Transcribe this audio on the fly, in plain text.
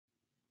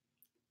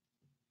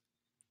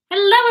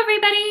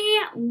everybody!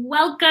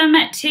 Welcome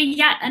to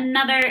yet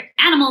another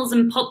animals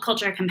and pulp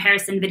culture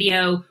comparison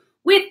video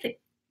with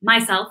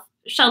myself,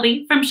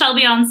 Shelby, from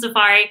Shelby on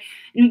Safari.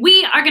 And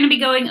we are going to be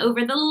going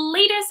over the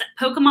latest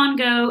Pokemon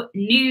Go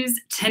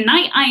news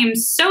tonight. I am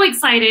so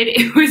excited.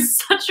 It was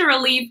such a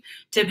relief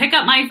to pick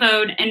up my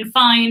phone and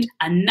find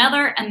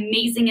another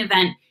amazing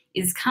event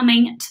is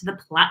coming to the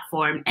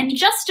platform in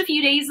just a few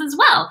days as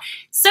well.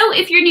 So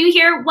if you're new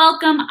here,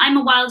 welcome. I'm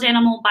a wild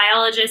animal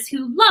biologist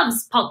who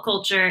loves pulp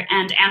culture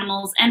and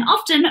animals and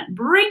often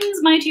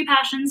brings my two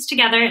passions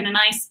together in a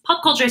nice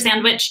pop culture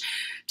sandwich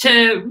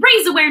to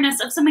raise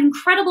awareness of some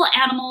incredible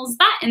animals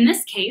that, in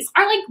this case,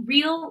 are like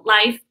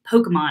real-life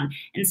Pokemon.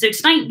 And so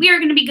tonight we are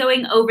going to be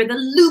going over the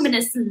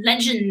Luminous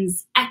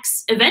Legends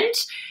X event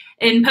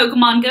in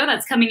Pokemon Go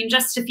that's coming in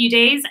just a few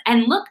days,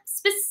 and look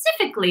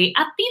specifically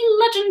at the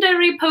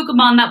legendary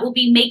Pokemon that will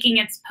be making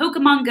its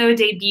Pokemon Go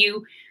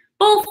debut,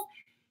 both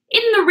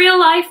in the real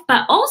life,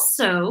 but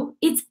also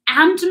its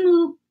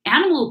animal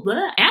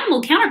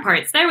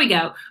counterparts. There we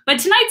go. But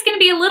tonight's going to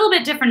be a little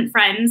bit different,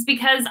 friends,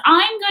 because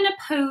I'm going to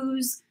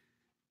pose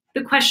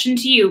the question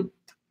to you.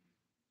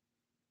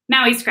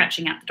 Maui's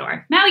scratching at the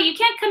door. Maui, you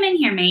can't come in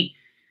here, mate.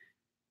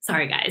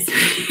 Sorry, guys.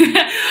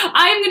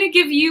 I'm going to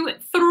give you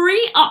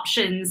 3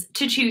 options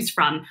to choose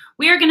from.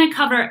 We are going to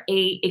cover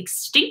a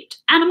extinct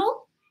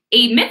animal,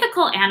 a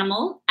mythical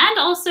animal, and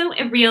also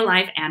a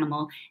real-life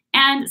animal.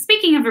 And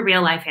speaking of a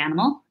real-life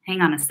animal, hang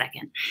on a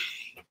second.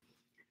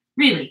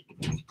 Really,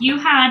 you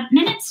had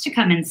minutes to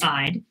come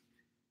inside.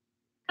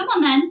 Come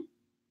on, then.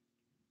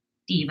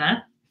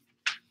 Diva.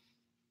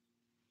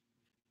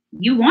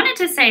 You wanted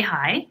to say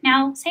hi.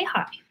 Now say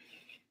hi.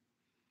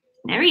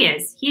 There he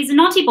is. He's a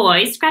naughty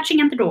boy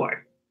scratching at the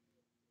door.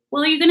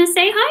 Well, are you going to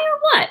say hi or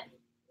what?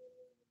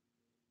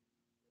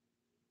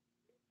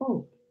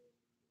 Oh,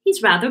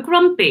 he's rather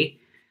grumpy.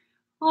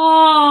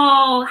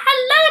 Oh,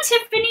 hello,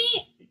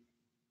 Tiffany.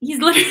 He's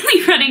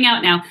literally running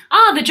out now.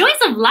 Ah, the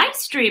joys of live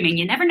streaming.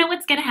 You never know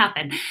what's going to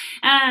happen.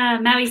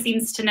 Maui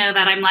seems to know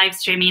that I'm live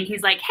streaming, and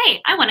he's like,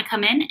 hey, I want to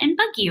come in and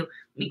bug you.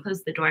 Let me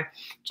close the door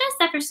just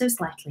ever so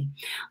slightly.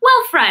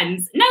 Well,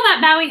 friends, now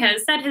that Maui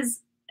has said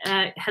his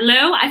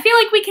hello, I feel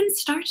like we can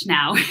start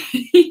now.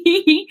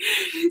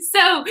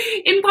 So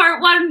in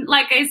part 1,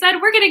 like I said,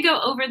 we're going to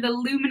go over the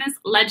Luminous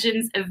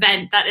Legends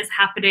event that is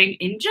happening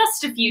in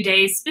just a few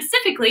days,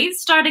 specifically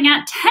starting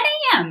at 10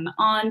 a.m.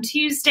 on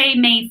Tuesday,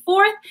 May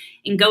 4th,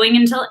 and going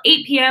until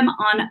 8 p.m.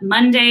 on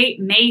Monday,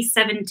 May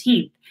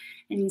 17th.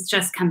 And he's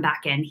just come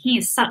back in. He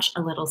is such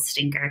a little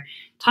stinker.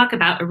 Talk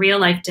about a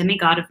real-life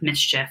demigod of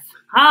mischief.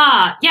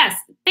 Ah, yes.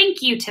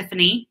 Thank you,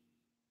 Tiffany.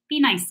 Be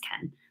nice,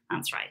 Ken.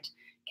 That's right.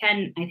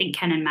 I think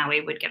Ken and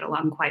Maui would get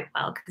along quite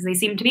well because they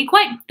seem to be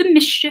quite the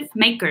mischief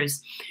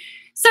makers.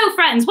 So,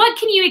 friends, what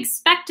can you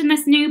expect in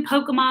this new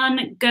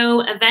Pokemon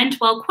Go event?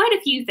 Well, quite a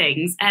few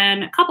things,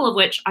 and a couple of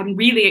which I'm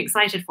really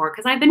excited for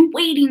because I've been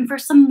waiting for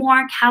some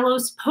more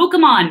Kalos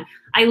Pokemon.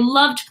 I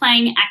loved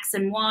playing X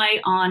and Y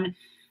on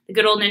the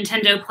good old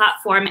Nintendo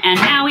platform, and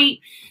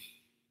Maui...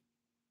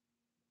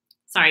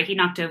 Sorry, he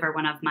knocked over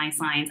one of my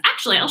signs.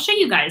 Actually, I'll show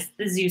you guys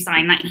the zoo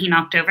sign that he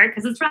knocked over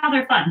because it's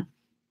rather fun.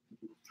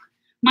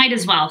 Might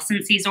as well,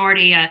 since he's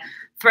already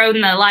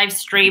thrown the live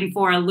stream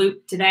for a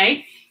loop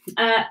today.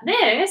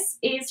 This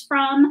is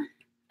from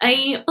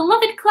a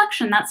beloved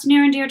collection that's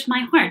near and dear to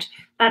my heart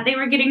that they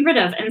were getting rid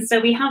of. And so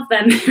we have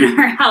them in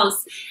our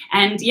house.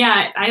 And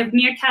yeah, I have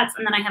meerkats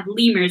and then I have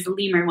lemurs, the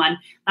lemur one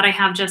that I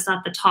have just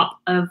at the top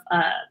of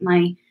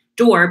my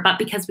door. But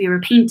because we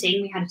were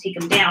painting, we had to take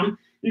them down.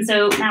 And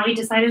so now we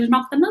decided to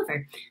knock them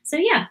over. So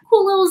yeah,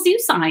 cool little zoo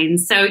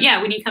signs. So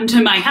yeah, when you come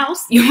to my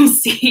house, you'll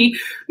see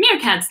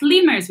meerkats,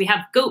 lemurs. We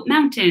have Goat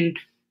Mountain,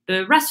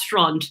 the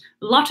restaurant,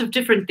 a lot of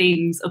different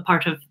things a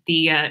part of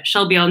the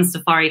Shelby on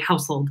Safari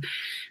household.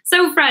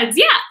 So friends,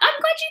 yeah,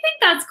 I'm glad you think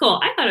that's cool.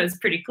 I thought it was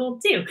pretty cool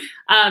too.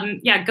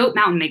 Yeah, Goat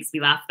Mountain makes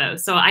me laugh though.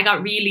 So I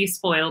got really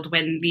spoiled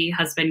when the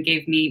husband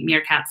gave me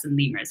meerkats and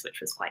lemurs,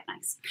 which was quite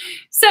nice.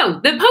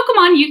 So the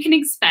Pokemon you can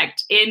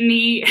expect in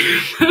the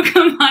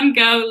Pokemon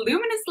Go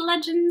Luminous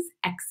Legends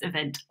X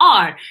event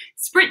are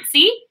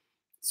Spritzee,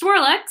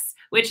 Swirlix,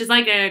 which is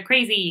like a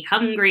crazy,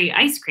 hungry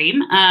ice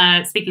cream.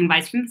 Speaking of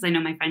ice cream, because I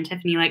know my friend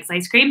Tiffany likes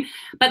ice cream.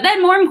 But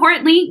then more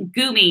importantly,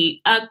 Goomy,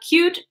 a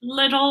cute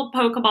little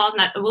Pokemon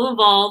that will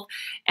evolve.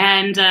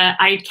 And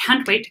I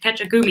can't wait to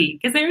catch a Goomy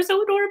because they're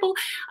so adorable.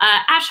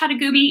 Ash had a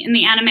Goomy in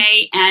the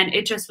anime and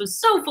it just was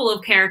so full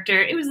of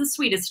character. It was the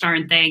sweetest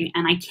darn thing.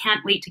 And I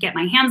can't wait to get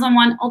my hands on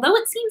one. Although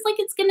it seems like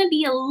it's going to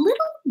be a little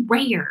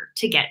rare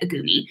to get a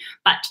Goomy.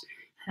 But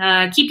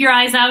keep your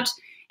eyes out.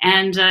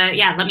 And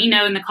yeah, let me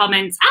know in the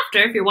comments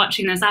after, if you're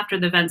watching this after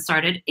the event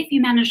started, if you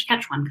managed to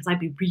catch one, because I'd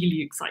be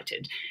really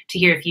excited to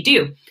hear if you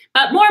do.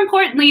 But more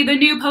importantly, the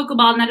new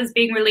Pokemon that is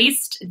being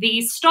released,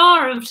 the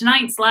star of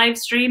tonight's live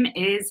stream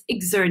is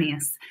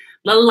Xerneas,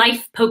 the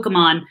life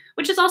Pokemon,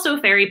 which is also a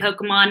fairy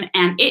Pokemon,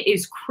 and it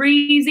is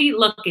crazy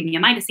looking. You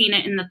might have seen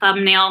it in the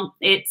thumbnail.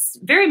 It's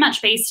very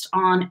much based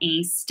on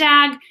a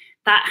stag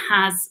that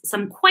has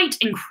some quite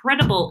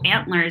incredible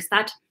antlers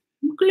that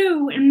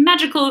glow and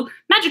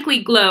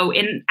magically glow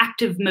in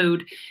active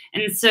mode.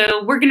 And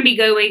so we're going to be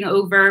going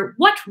over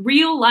what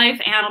real life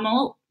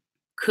animal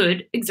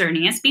could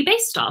Xerneas be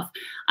based off.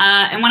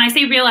 And when I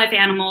say real life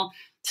animal,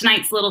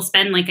 tonight's little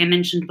spin, like I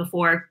mentioned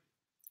before,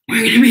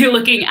 we're going to be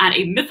looking at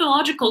a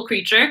mythological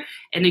creature,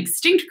 an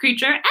extinct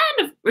creature,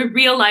 and a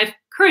real life,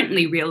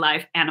 currently real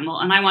life animal.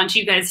 And I want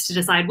you guys to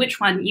decide which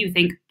one you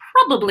think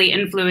probably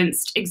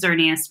influenced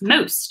Xerneas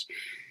most.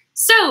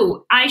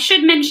 So I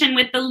should mention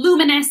with the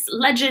Luminous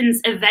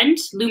Legends event,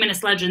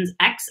 Luminous Legends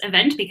X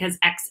event, because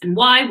X and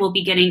Y will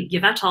be getting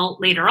Yveltal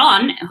later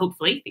on,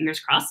 hopefully,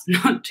 fingers crossed,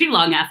 not too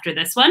long after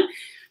this one.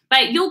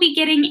 But you'll be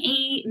getting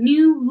a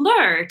new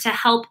lure to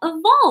help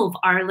evolve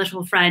our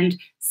little friend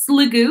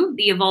Sliggoo,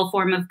 the evolved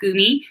form of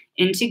Goomy,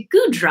 into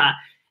Goodra.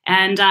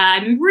 And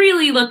I'm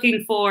really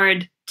looking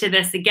forward to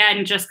this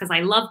again, just because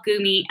I love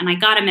Goomy, and I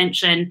gotta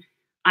mention,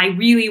 I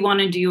really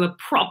want to do a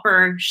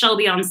proper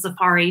Shelby on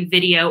Safari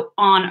video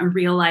on a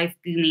real-life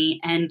Goomy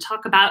and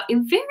talk about a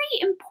very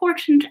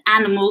important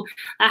animal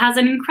that has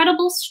an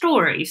incredible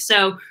story.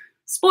 So,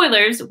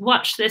 spoilers,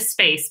 watch this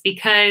space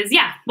because,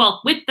 yeah,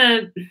 well, with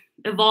the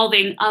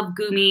evolving of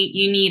Goomy,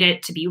 you need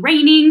it to be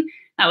raining.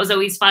 That was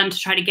always fun to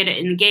try to get it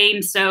in the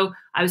game. So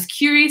I was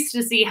curious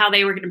to see how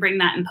they were going to bring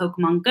that in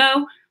Pokemon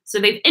Go. So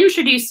they've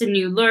introduced a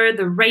new lure,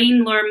 the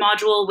Rain Lure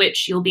module,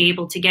 which you'll be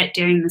able to get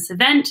during this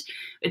event.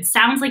 It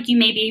sounds like you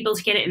may be able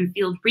to get it in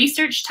field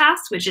research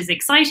tasks, which is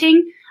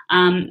exciting.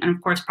 And of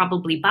course,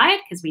 probably buy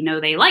it because we know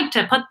they like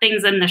to put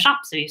things in the shop,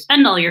 so you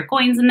spend all your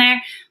coins in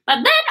there. But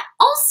then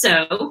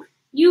also,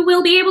 you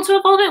will be able to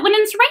evolve it when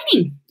it's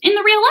raining in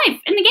the real life,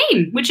 in the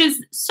game, which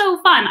is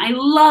so fun. I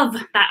love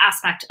that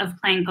aspect of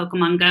playing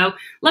Pokemon Go.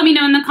 Let me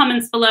know in the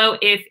comments below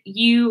if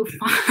you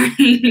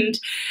find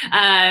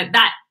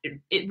that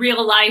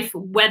real life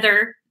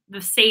weather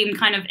the same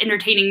kind of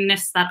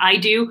entertainingness that I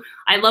do.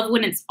 I love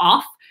when it's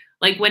off,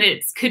 like when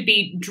it could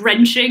be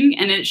drenching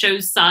and it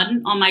shows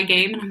sun on my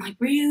game. And I'm like,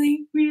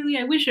 really? Really?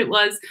 I wish it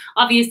was.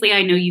 Obviously,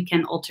 I know you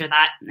can alter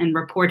that and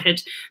report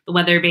it, the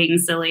weather being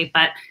silly,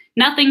 but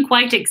nothing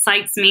quite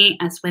excites me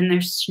as when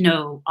there's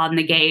snow on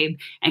the game.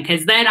 And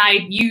because then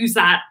I use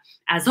that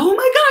as, oh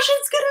my gosh,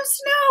 it's gonna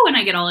snow. And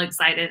I get all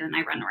excited and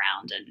I run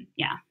around. And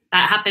yeah,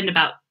 that happened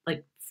about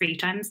like 3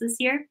 times this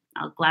year.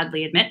 I'll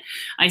gladly admit.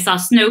 I saw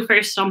snow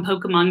first on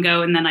Pokemon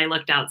Go and then I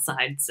looked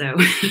outside. So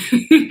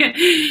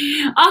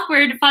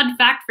awkward fun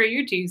fact for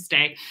your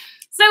Tuesday.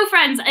 So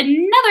friends,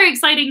 another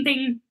exciting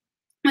thing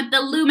with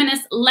the Luminous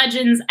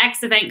Legends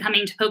X event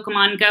coming to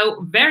Pokemon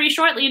Go very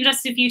shortly, in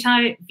just a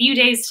few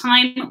days'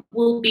 time,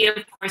 will be, of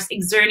course,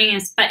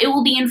 Xerneas, but it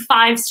will be in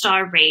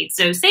 5-star raids.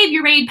 So save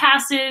your raid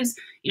passes,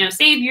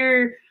 save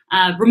your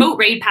remote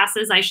raid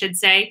passes, I should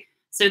say.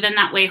 So then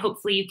that way,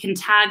 hopefully, you can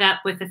tag up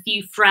with a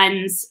few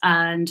friends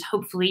and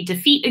hopefully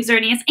defeat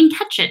Xerneas and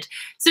catch it.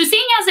 So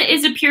seeing as it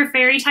is a pure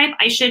fairy type,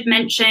 I should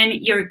mention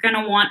you're going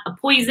to want a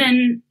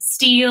poison,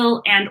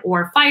 steel, and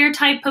or fire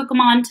type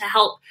Pokemon to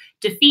help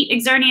defeat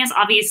Xerneas.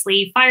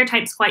 Obviously, fire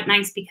type's quite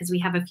nice because we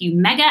have a few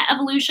mega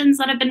evolutions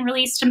that have been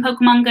released in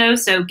Pokemon Go.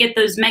 So get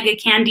those mega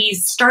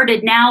candies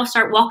started now.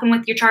 Start walking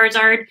with your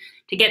Charizard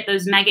to get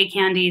those mega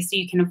candies so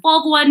you can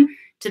evolve one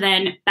to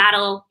then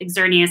battle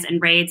Xerneas and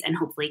raids and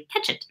hopefully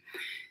catch it.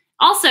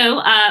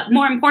 Also,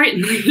 more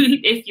importantly,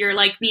 if you're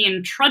like me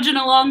and trudging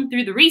along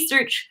through the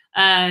research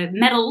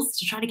medals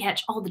to try to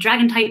catch all the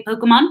dragon-type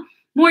Pokemon,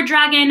 more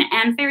dragon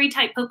and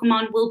fairy-type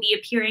Pokemon will be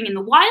appearing in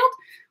the wild,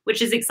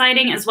 which is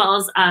exciting, as well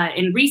as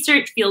in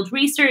field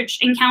research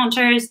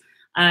encounters,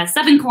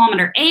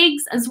 7-kilometer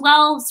eggs as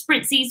well.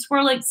 Spritzee,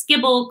 Swirlix,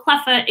 Skibble,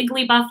 Cleffa,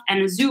 Igglybuff,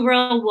 and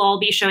Azurill will all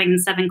be showing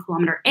the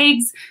 7-kilometer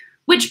eggs,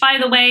 which, by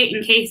the way,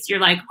 in case you're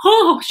like,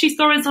 oh, she's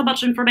throwing so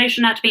much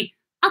information at me,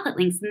 I'll put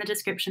links in the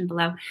description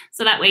below,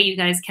 so that way you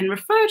guys can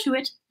refer to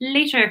it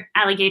later,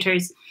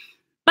 alligators.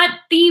 But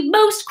the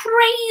most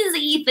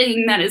crazy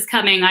thing that is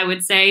coming, I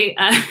would say,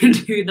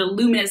 to the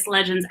Luminous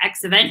Legends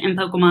X event in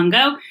Pokemon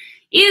Go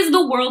is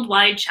the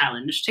worldwide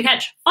challenge to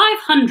catch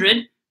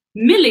 500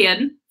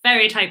 million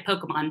fairy-type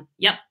Pokemon.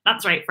 Yep,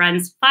 that's right,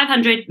 friends.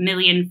 500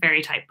 million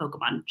fairy-type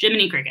Pokemon.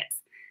 Jiminy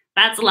Crickets.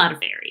 That's a lot of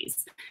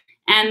fairies.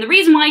 And the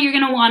reason why you're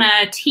going to want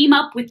to team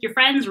up with your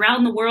friends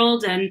around the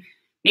world, and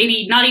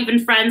maybe not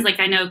even friends, like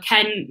I know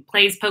Ken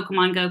plays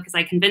Pokemon Go because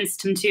I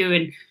convinced him to,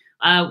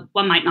 and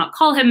one might not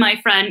call him my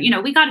friend.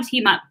 We got to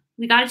team up.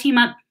 We got to team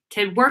up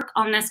to work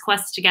on this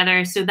quest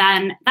together, so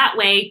then that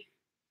way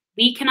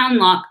we can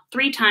unlock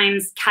 3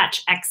 times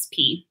catch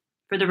XP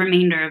for the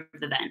remainder of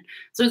the event.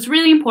 So it's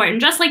really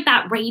important, just like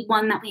that raid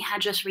one that we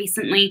had just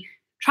recently,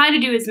 try to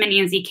do as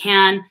many as you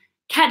can,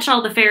 catch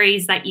all the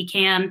fairies that you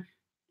can,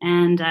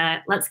 and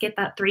let's get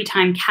that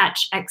 3-time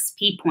catch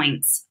XP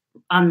points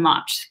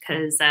unlocked,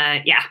 because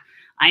yeah,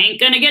 I ain't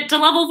gonna get to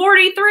level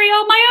 43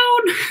 on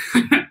my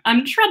own.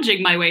 I'm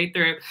trudging my way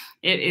through.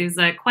 It is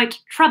quite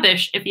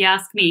trubbish, if you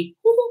ask me.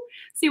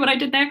 See what I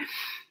did there?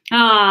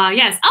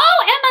 Yes.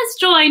 Oh, Emma's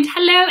joined.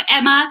 Hello,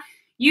 Emma.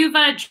 You've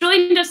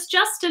joined us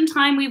just in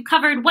time. We've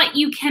covered what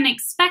you can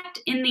expect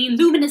in the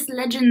Luminous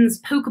Legends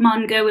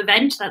Pokemon Go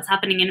event that's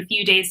happening in a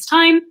few days'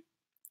 time.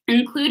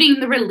 including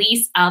the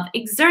release of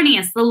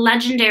Xerneas, the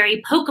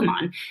legendary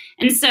Pokemon.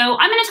 And so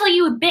I'm going to tell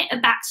you a bit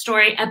of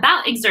backstory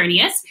about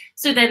Xerneas,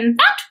 so then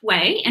that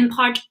way, in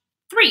part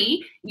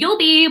 3, you'll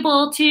be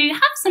able to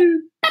have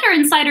some better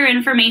insider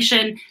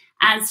information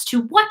as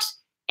to what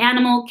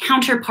animal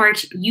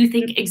counterpart you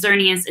think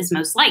Xerneas is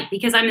most like,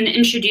 because I'm going to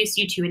introduce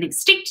you to an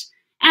extinct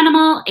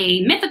animal,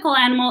 a mythical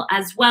animal,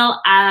 as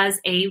well as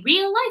a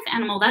real-life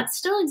animal that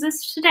still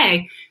exists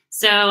today.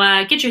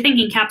 So get your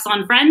thinking caps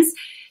on, friends.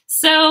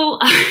 So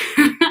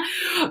kind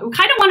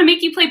of want to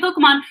make you play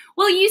Pokemon.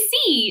 Well, you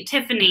see,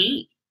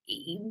 Tiffany,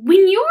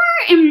 when you're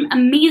in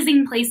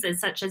amazing places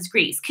such as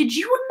Greece, could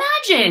you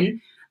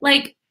imagine,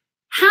 like,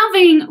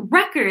 having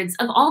records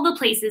of all the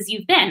places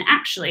you've been?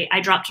 Actually, I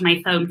dropped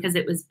my phone because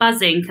it was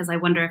buzzing because I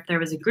wonder if there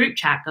was a group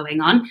chat going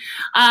on.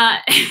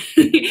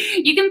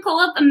 You can pull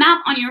up a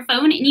map on your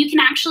phone and you can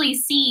actually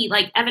see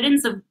like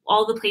evidence of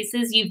all the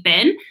places you've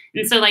been.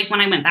 And so like when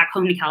I went back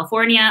home to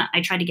California,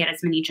 I tried to get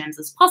as many gems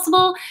as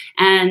possible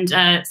and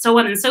so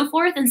on and so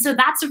forth. And so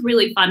that's a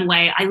really fun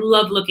way. I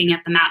love looking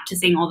at the map to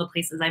seeing all the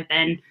places I've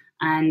been.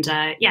 And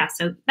yeah,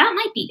 so that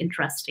might be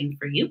interesting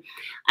for you.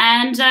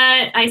 And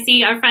I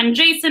see our friend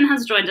Jason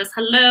has joined us.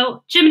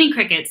 Hello, Jiminy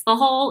Crickets. The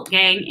whole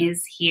gang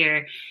is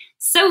here.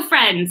 So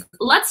friends,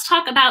 let's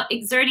talk about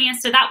Xerneas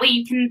so that way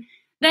you can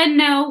then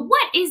know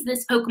what is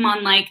this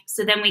Pokemon like,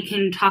 so then we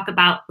can talk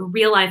about a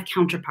real-life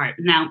counterpart.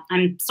 Now,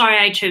 I'm sorry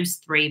I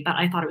chose 3, but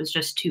I thought it was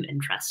just too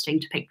interesting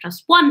to pick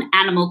just one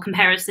animal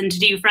comparison to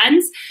do,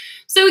 friends.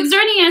 So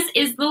Xerneas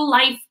is the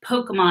life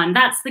Pokemon.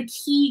 That's the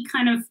key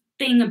kind of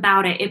thing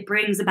about it. It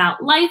brings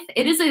about life.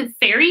 It is a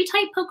fairy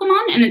type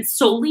Pokemon, and it's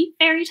solely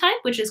fairy type,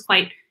 which is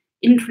quite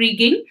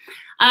intriguing.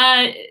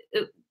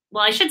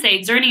 Well, I should say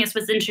Xerneas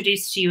was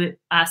introduced to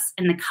us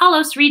in the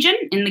Kalos region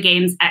in the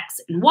games X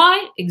and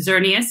Y.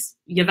 Xerneas,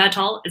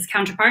 Yveltal, is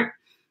counterpart,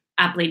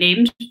 aptly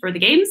named for the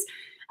games.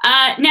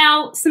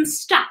 Now, some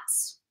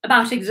stats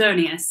about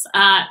Xerneas.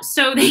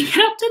 So they get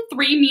up to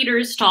 3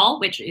 meters tall,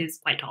 which is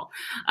quite tall,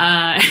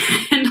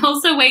 and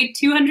also weigh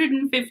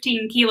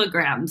 215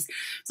 kilograms.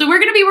 So we're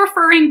going to be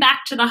referring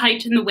back to the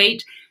height and the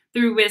weight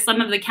through with some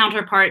of the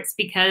counterparts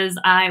because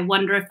I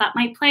wonder if that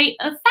might play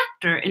a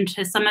factor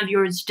into some of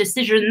your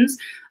decisions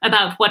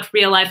about what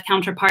real-life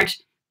counterpart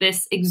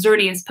this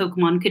Xerneas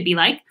Pokemon could be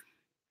like.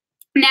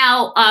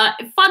 Now,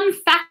 fun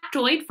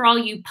factoid for all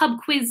you pub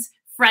quiz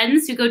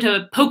friends who go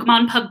to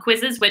Pokemon pub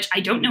quizzes, which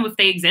I don't know if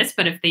they exist,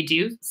 but if they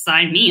do,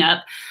 sign me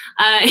up,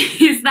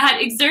 is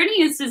that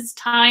Xerneas is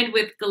tied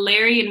with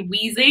Galarian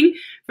Weezing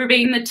for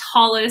being the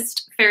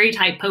tallest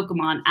fairy-type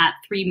Pokemon at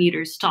 3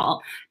 meters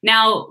tall.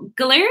 Now,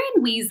 Galarian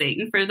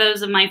Weezing, for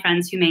those of my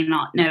friends who may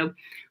not know,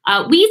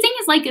 Weezing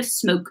is like a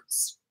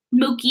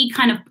smoky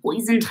kind of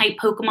poison-type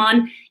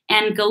Pokemon,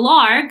 and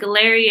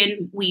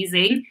Galarian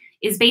Weezing,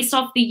 is based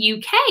off the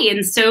UK,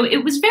 and so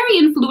it was very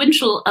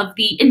influential of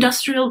the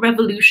Industrial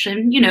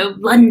Revolution. You know,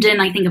 London,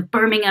 I think of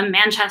Birmingham,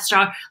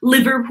 Manchester,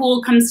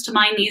 Liverpool comes to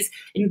mind, these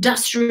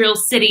industrial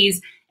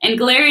cities, and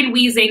Galarian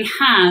Weezing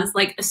has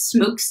like a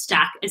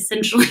smokestack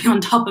essentially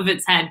on top of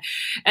its head,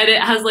 and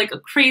it has like a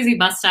crazy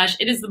mustache.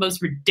 It is the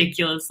most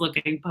ridiculous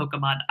looking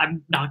Pokemon,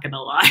 I'm not gonna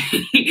lie.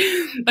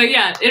 But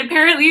yeah, it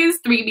apparently is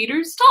 3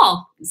 meters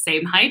tall,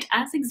 same height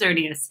as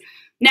Xerneas.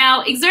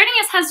 Now,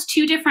 Xerneas has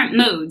 2 different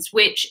modes,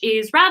 which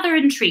is rather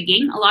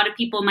intriguing. A lot of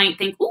people might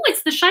think, oh,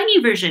 it's the shiny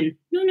version.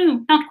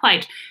 No, not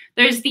quite.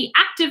 There's the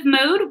active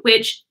mode,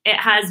 which it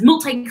has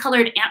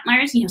multicolored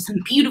antlers, you know,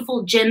 some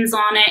beautiful gems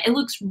on it. It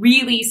looks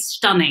really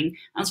stunning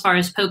as far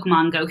as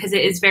Pokemon go, because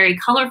it is very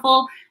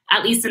colorful,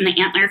 at least in the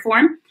antler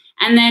form.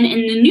 And then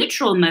in the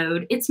neutral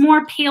mode, it's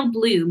more pale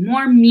blue,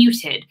 more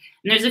muted.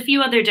 And there's a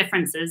few other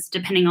differences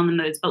depending on the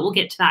modes, but we'll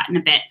get to that in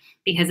a bit,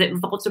 because it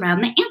revolves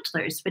around the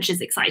antlers, which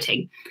is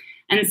exciting.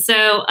 And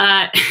so,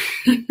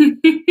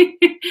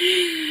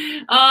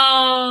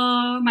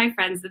 oh, my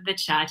friends in the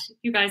chat,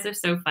 you guys are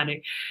so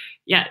funny.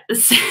 Yeah, 10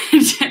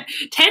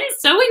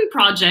 sewing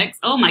projects.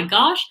 Oh my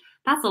gosh,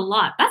 that's a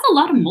lot. That's a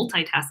lot of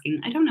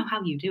multitasking. I don't know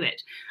how you do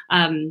it.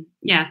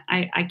 Yeah,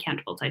 I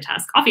can't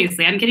multitask.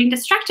 Obviously, I'm getting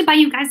distracted by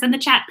you guys in the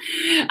chat.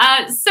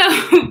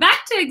 So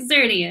back to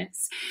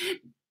Xerneas.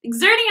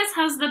 Xerneas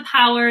has the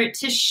power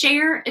to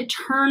share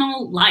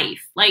eternal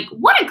life. Like,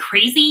 what a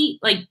crazy,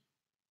 like,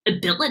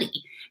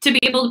 ability. To be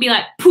able to be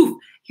like, poof,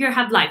 here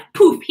have life,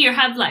 poof, here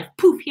have life,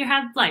 poof, here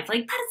have life.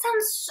 Like, that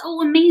sounds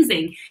so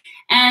amazing.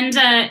 And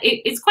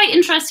it's quite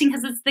interesting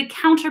because it's the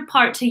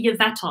counterpart to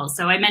Yveltal.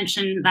 So I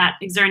mentioned that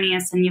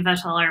Xerneas and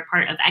Yveltal are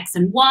part of X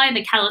and Y,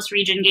 the Kalos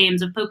region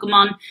games of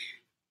Pokemon,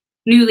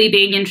 newly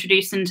being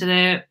introduced into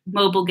the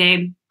mobile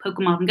game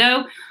Pokemon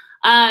Go.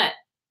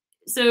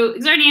 So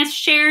Xerneas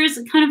shares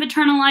kind of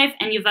eternal life,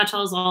 and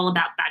Yveltal is all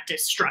about that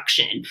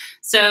destruction.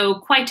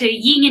 So quite a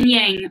yin and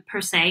yang,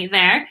 per se,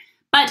 there.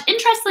 But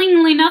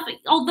interestingly enough,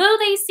 although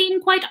they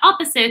seem quite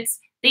opposites,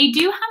 they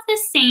do have the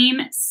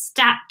same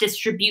stat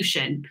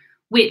distribution,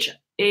 which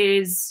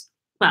is,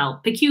 well,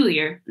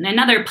 peculiar.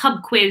 Another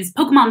pub quiz,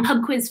 Pokemon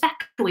pub quiz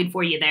factoid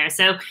for you there.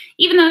 So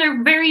even though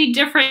they're very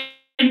different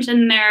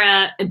in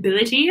their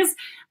abilities,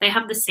 they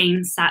have the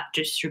same stat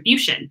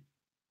distribution.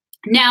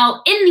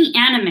 Now, in the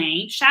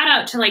anime, shout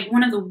out to like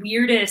one of the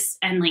weirdest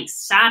and like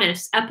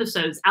saddest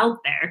episodes out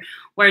there,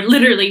 where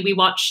literally we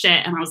watched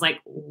it and I was like,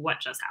 what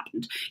just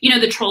happened? You know,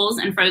 the trolls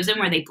in Frozen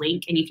where they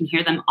blink and you can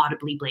hear them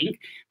audibly blink.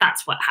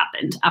 That's what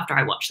happened after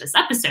I watched this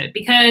episode,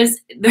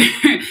 because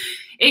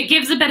it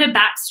gives a bit of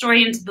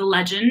backstory into the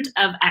legend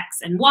of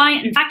X and Y.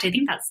 In fact, I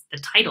think that's the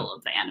title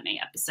of the anime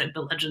episode,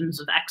 The Legends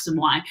of X and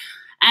Y.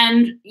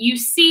 And you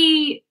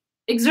see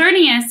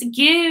Xerneas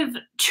give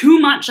too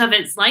much of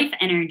its life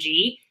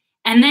energy,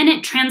 and then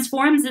it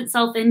transforms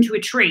itself into a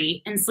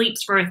tree and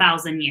sleeps for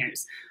 1,000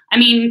 years. I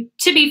mean,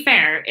 to be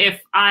fair,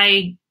 if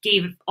I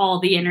gave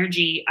all the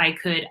energy I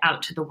could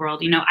out to the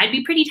world, you know, I'd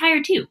be pretty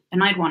tired too,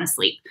 and I'd want to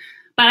sleep.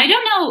 But I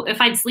don't know if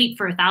I'd sleep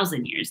for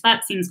 1,000 years.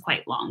 That seems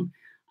quite long.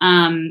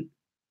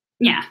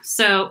 Yeah,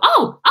 so,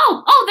 oh,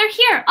 they're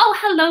here. Oh,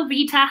 hello,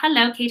 Rita.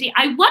 Hello, Katie.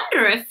 I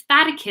wonder if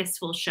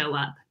Faticus will show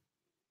up.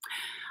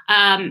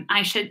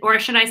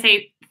 Should I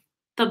say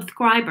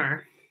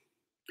subscriber?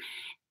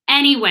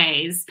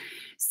 Anyways,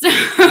 so let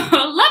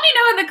me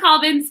know in the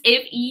comments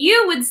if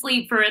you would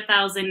sleep for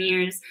 1,000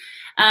 years.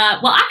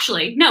 Well,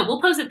 actually, no,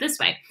 we'll pose it this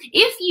way.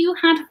 If you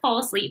had to fall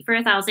asleep for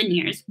 1,000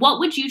 years, what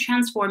would you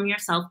transform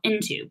yourself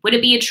into? Would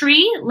it be a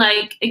tree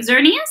like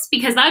Xerneas?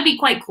 Because that would be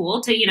quite cool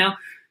to, you know,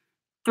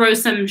 throw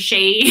some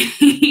shade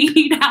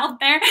out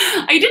there.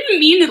 I didn't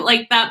mean it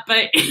like that,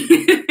 but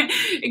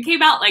it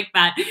came out like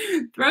that.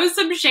 Throw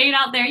some shade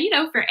out there, you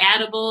know, for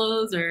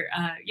animals, or,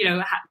 you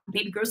know,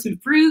 maybe grow some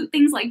fruit,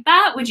 things like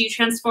that. Would you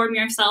transform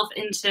yourself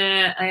into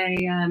a,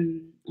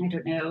 I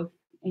don't know,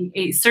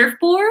 a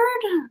surfboard?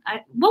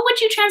 What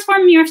would you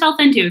transform yourself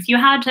into if you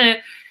had to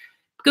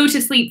go to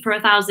sleep for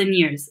 1,000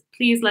 years?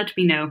 Please let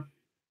me know.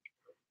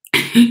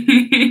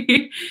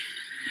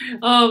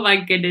 Oh my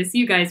goodness,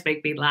 you guys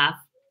make me laugh.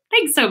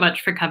 Thanks so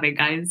much for coming,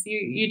 guys.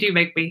 You do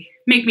make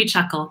me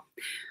chuckle.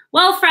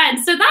 Well,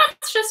 friends, so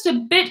that's just a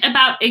bit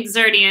about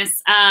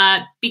Xerneas,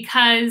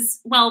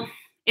 because, well,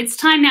 it's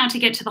time now to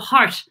get to the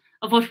heart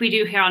of what we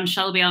do here on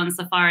Shelby on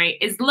Safari,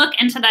 is look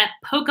into the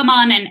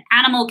Pokemon and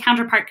animal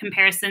counterpart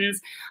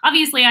comparisons.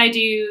 Obviously, I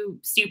do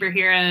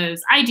superheroes.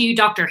 I do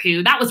Doctor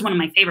Who. That was one of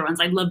my favorite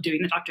ones. I love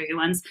doing the Doctor Who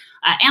ones.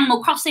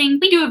 Animal Crossing,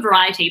 we do a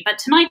variety, but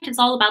tonight it's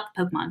all about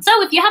the Pokemon.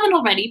 So if you haven't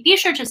already, be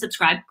sure to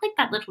subscribe. Click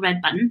that little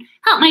red button.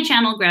 Help my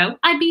channel grow.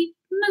 I'd be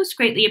most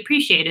greatly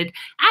appreciated.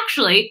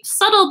 Actually,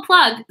 subtle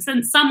plug,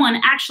 since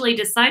someone actually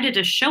decided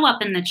to show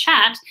up in the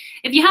chat.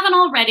 If you haven't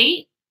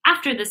already,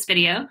 after this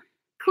video,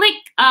 click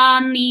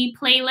on the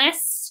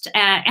playlist,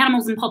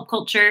 Animals and Pop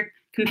Culture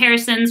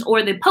Comparisons,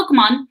 or the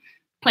Pokemon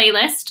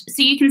playlist,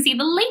 so you can see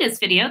the latest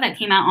video that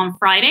came out on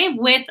Friday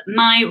with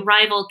my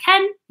rival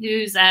Ken,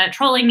 who's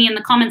trolling me in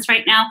the comments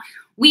right now.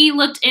 We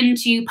looked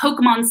into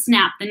Pokemon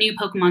Snap, the new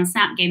Pokemon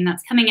Snap game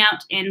that's coming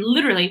out in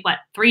literally, what,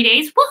 3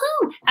 days?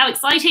 Woohoo! How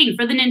exciting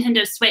for the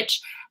Nintendo Switch,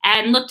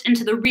 and looked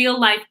into the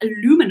real-life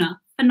Illumina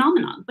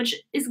phenomenon, which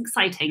is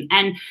exciting.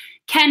 And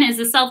Ken is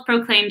a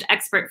self-proclaimed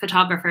expert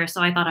photographer,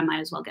 so I thought I might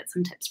as well get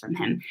some tips from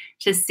him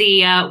to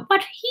see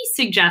what he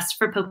suggests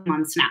for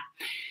Pokemon Snap.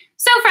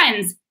 So,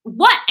 friends,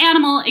 what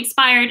animal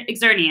inspired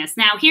Xerneas?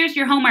 Now, here's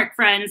your homework,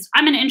 friends.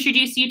 I'm going to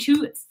introduce you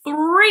to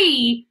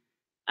 3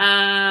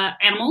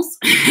 animals,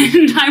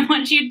 and I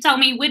want you to tell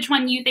me which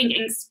one you think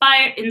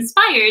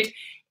inspired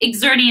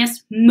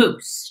Xerneas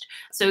most.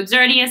 So,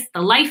 Xerneas,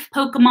 the life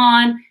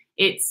Pokemon,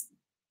 it's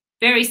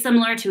very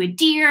similar to a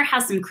deer,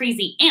 has some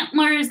crazy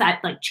antlers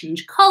that like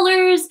change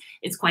colors.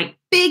 It's quite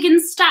big in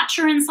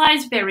stature and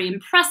size, very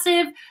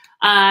impressive,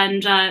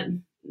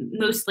 and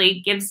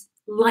mostly gives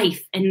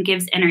life and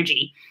gives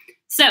energy.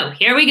 So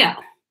here we go.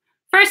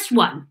 First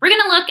one, we're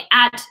going to look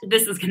at,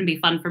 this is going to be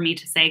fun for me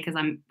to say because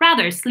I'm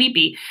rather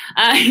sleepy,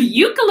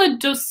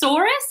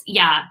 Eucladoceros.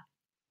 Yeah,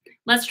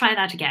 let's try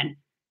that again.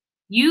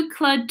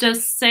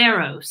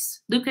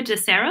 Eucladoceros.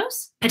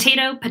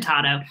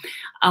 Potato.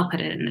 I'll put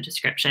it in the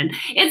description.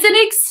 It's an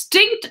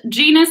extinct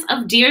genus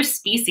of deer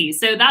species.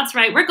 So that's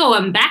right, we're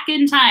going back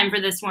in time for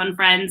this one,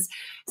 friends.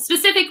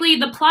 Specifically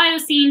the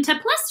Pliocene to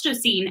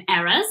Pleistocene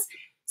eras.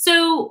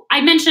 So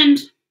I mentioned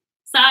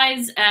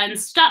size and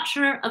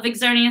stature of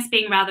Xerneas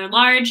being rather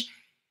large.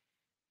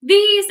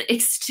 These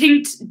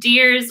extinct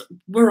deers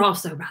were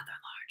also rather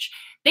large.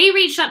 They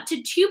reached up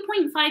to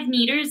 2.5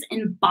 meters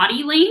in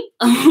body length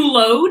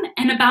alone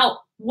and about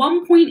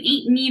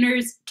 1.8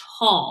 meters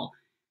tall.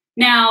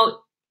 Now,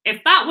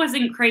 if that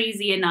wasn't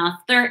crazy enough,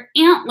 their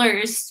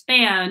antlers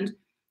spanned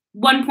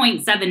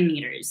 1.7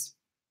 meters.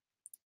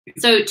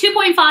 So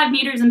 2.5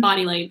 meters in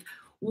body length,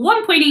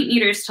 1.8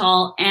 meters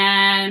tall,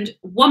 and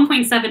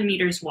 1.7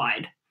 meters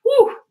wide.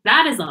 Whew,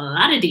 that is a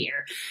lot of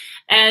deer.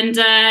 And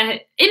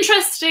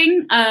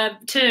interesting,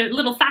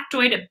 little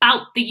factoid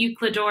about the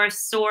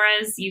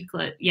Eucladoceros.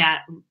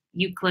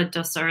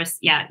 Eucladoceros.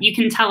 Yeah, you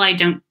can tell I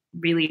don't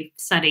really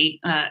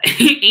study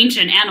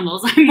ancient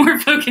animals. I'm more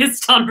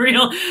focused on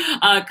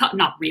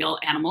not real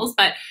animals,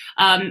 but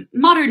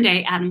modern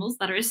day animals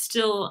that are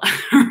still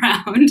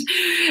around.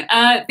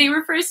 They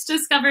were first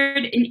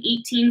discovered in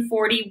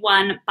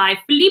 1841 by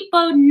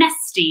Filippo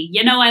Nesti.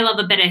 You know, I love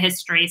a bit of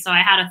history, so I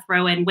had to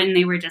throw in when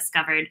they were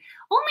discovered.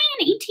 Only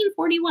in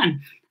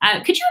 1841.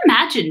 Could you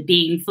imagine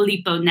being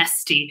Filippo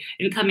Nesti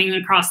and coming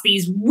across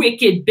these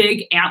wicked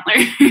big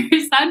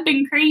antlers? That'd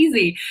been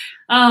crazy.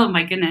 Oh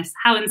my goodness,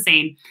 how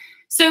insane.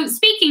 So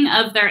speaking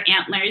of their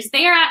antlers,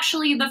 they are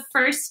actually the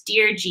first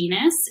deer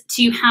genus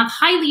to have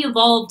highly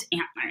evolved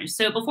antlers.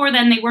 So before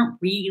then, they weren't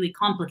really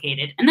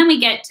complicated. And then we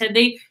get to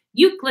the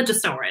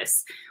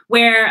Eucladoceros,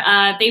 where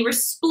they were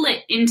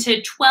split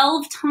into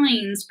 12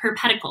 tines per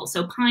pedicle.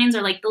 So pines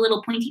are like the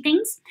little pointy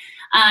things,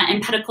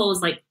 and pedicle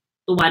is like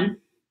the one,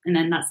 and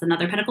then that's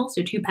another pedicle,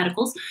 so 2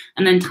 pedicles,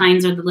 and then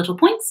tines are the little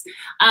points.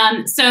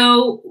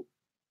 So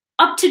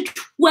up to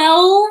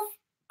 12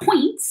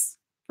 points,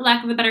 for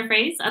lack of a better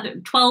phrase,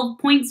 12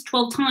 points,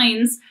 12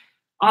 tines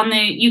on the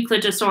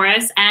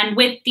Eucladoceros. And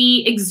with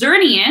the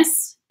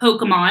Xerneas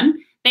Pokemon,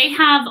 they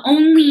have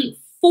only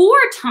 4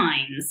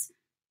 tines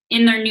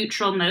in their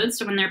neutral mode,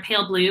 so when they're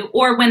pale blue,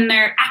 or when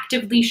they're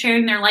actively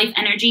sharing their life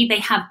energy, they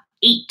have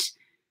 8.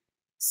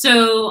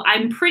 So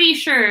I'm pretty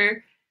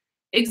sure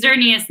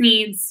Xerneas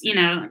needs, you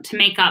know, to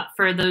make up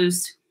for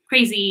those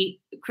crazy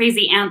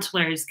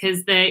antlers,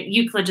 because the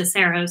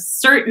Eucladoceros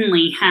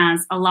certainly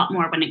has a lot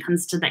more when it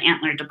comes to the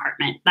antler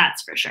department,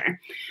 that's for sure.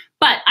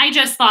 But I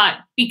just thought,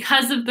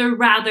 because of the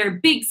rather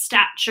big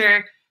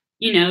stature,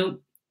 you know,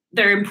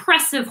 their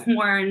impressive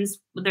horns,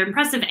 their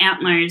impressive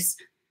antlers,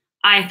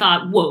 I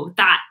thought, whoa,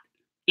 that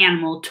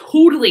animal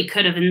totally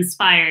could have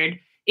inspired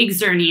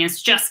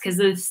Xerneas just because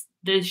of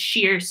the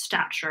sheer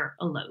stature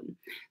alone.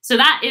 So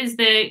that is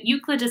the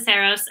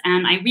Eucladoceros,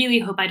 and I really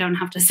hope I don't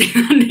have to say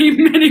that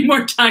name many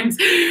more times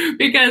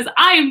because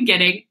I am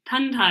getting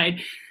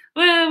tongue-tied,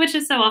 which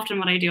is so often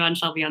what I do on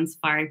Shelby on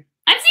Safari.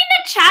 I've seen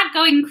the chat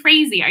going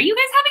crazy. Are you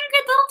guys having a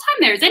good little time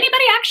there? Is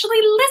anybody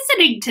actually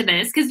listening to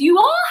this? Because you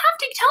all have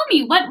to tell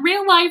me what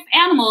real-life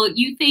animal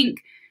you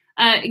think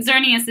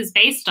Xerneas is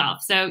based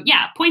off. So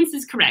yeah, points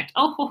is correct.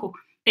 Oh,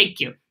 thank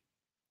you.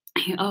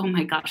 Oh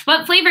my gosh.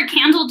 What flavor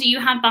candle do you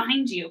have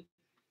behind you?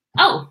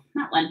 Oh,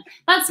 that one.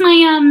 That's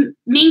my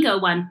mango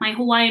one, my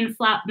Hawaiian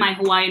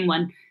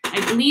one.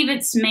 I believe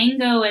it's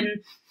mango, and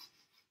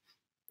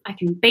I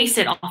can base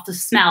it off the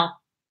smell.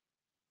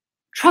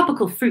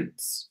 Tropical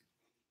fruits.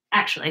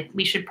 Actually,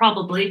 we should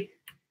probably...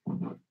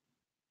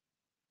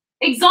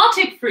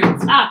 Exotic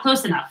fruits. Ah,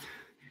 close enough.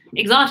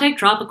 Exotic,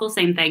 tropical,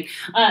 same thing.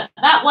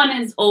 That one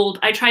is old.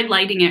 I tried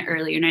lighting it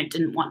earlier and I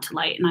didn't want to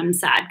light, and I'm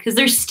sad because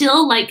there's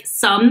still like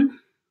some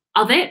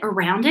of it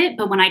around it,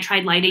 but when I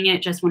tried lighting it,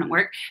 it just wouldn't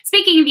work.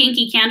 Speaking of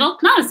Yankee Candle,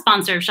 not a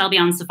sponsor of Shelby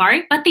on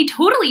Safari, but they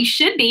totally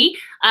should be.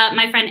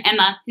 My friend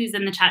Emma, who's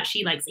in the chat,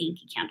 she likes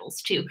Yankee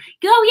Candles too.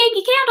 Go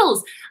Yankee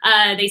Candles!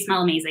 They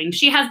smell amazing.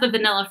 She has the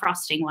vanilla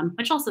frosting one,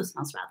 which also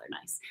smells rather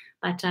nice.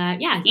 But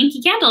yeah,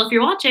 Yankee Candle, if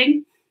you're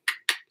watching,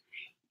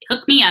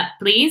 hook me up,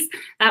 please.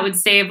 That would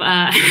save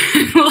a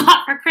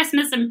lot for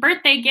Christmas and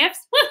birthday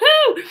gifts.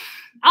 Woohoo!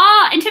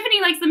 Ah, and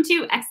Tiffany likes them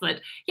too. Excellent.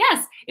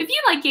 Yes, if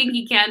you like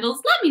Yankee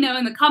Candles, let me know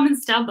in the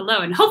comments down below,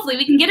 and hopefully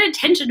we can get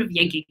attention of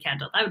Yankee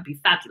Candle. That would be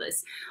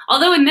fabulous.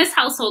 Although in this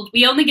household,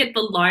 we only get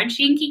the large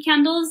Yankee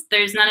Candles.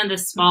 There's none of the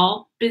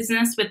small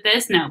business with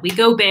this. No, we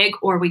go big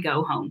or we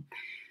go home.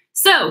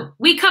 So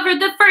we covered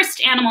the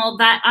first animal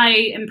that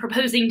I am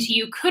proposing to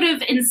you could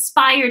have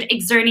inspired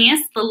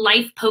Xerneas, the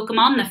life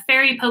Pokemon, the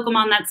fairy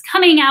Pokemon that's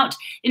coming out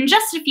in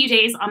just a few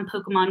days on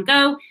Pokemon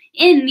Go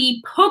in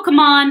the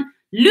Pokemon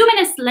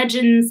Luminous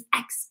Legends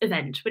X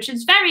event, which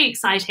is very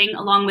exciting,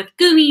 along with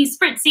Goomy,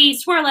 Spritzee,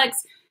 Swirlix,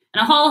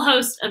 and a whole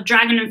host of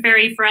dragon and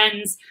fairy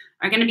friends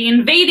are going to be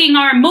invading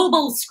our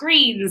mobile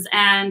screens,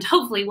 and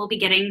hopefully we'll be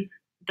getting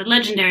the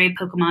legendary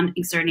Pokemon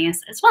Xerneas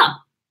as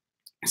well.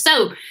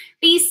 So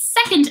the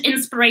second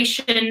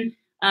inspiration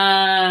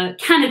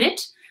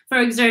candidate for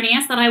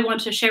Xerneas that I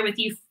want to share with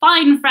you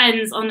fine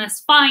friends on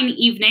this fine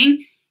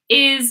evening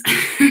is,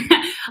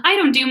 I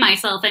don't do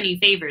myself any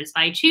favors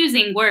by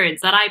choosing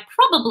words that I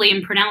probably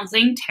am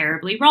pronouncing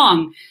terribly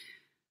wrong.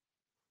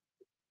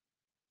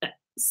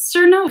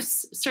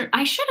 Cernunnos.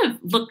 I should have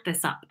looked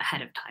this up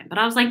ahead of time, but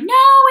I was like, no,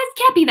 it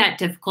can't be that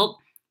difficult.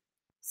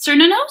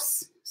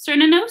 Cernunnos?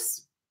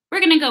 Cernunnos? We're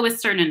going to go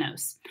with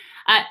Cernunnos.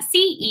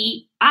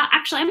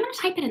 Actually, I'm going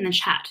to type it in the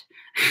chat.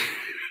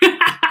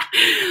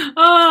 Oh,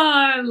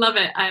 I love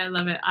it. I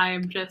love it. I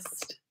am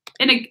just...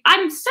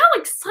 I'm so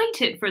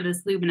excited for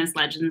this Luminous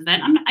Legends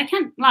event. I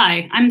can't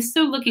lie. I'm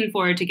so looking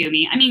forward to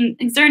Goomy. I mean,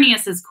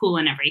 Xerneas is cool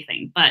and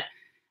everything, but,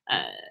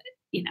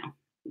 you know,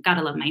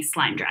 gotta love my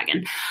slime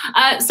dragon.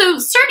 So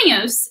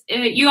Cernunnos,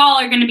 you all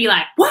are going to be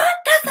like, what?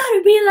 That's not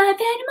a real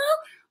life animal?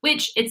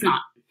 Which it's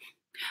not.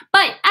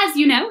 But as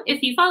you know,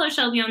 if you follow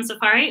Shelby on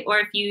Safari, or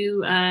if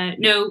you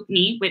know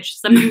me, which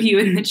some of you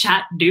in the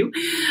chat do,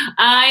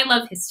 I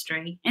love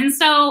history. And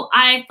so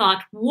I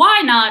thought,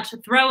 why not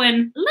throw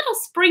in a little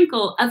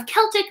sprinkle of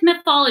Celtic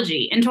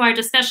mythology into our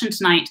discussion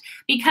tonight?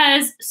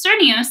 Because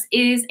Xerneas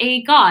is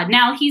a god.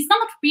 Now, he's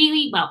not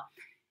really, well,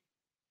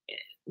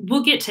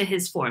 we'll get to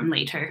his form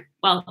later.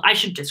 Well, I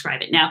should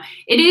describe it now.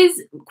 It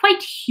is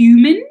quite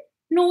humanoid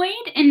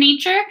in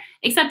nature,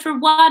 except for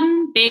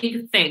one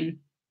big thing.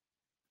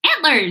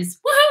 Antlers!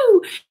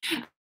 Woohoo!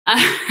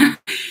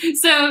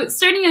 So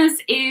Xerneas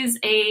is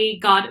a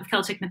god of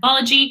Celtic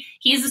mythology.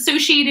 He is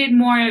associated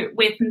more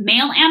with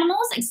male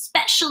animals,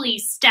 especially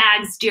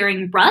stags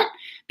during rut,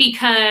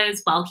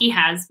 because, well, he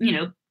has, you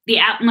know, the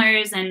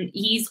antlers, and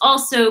he's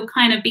also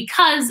kind of,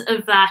 because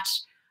of that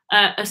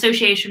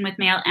association with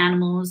male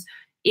animals,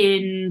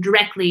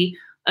 indirectly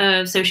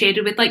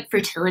associated with like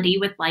fertility,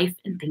 with life,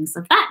 and things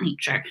of that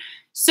nature.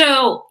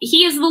 So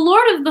he is the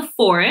Lord of the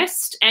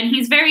Forest, and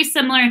he's very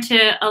similar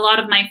to a lot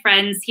of my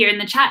friends here in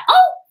the chat.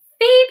 Oh,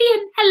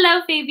 Fabian!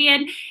 Hello,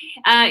 Fabian.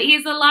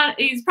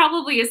 He's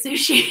probably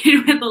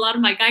associated with a lot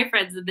of my guy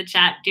friends in the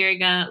chat during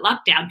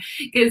lockdown,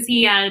 because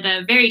he had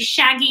a very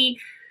shaggy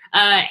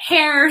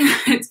hair.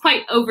 It's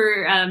quite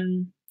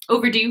overdue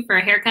for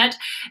a haircut,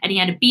 and he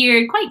had a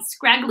beard, quite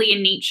scraggly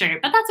in nature,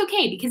 but that's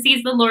okay because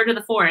he's the Lord of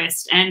the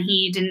Forest and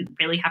he didn't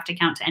really have to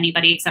count to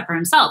anybody except for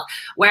himself,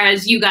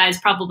 whereas you guys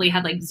probably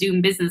had like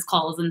Zoom business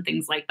calls and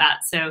things like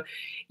that. So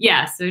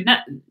yeah, so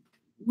not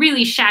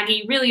really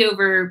shaggy, really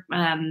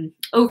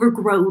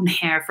overgrown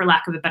hair, for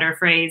lack of a better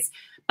phrase.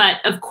 But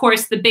of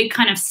course, the big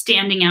kind of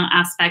standing out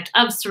aspect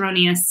of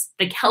Xerneas,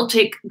 the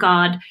Celtic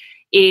god,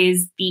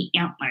 is the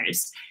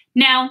antlers.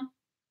 Now,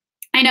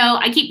 I know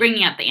I keep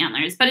bringing up the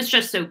antlers, but it's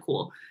just so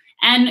cool.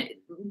 And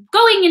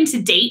going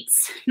into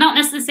dates, not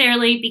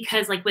necessarily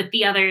because like with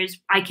the others,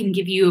 I can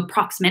give you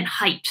approximate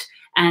height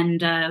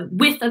and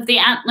width of the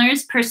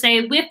antlers per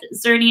se. With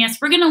Xerneas,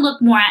 we're going to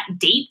look more at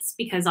dates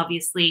because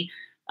obviously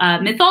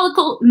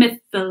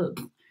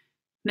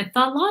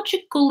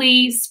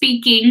mythologically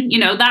speaking, you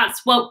know,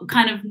 that's what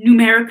kind of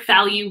numeric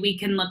value we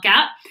can look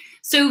at.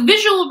 So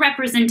visual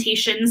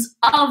representations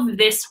of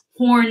this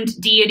horned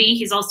deity,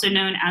 he's also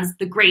known as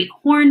the Great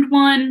Horned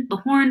One, the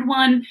Horned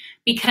One,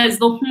 because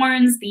the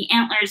horns, the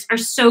antlers, are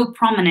so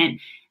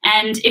prominent.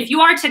 And if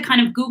you are to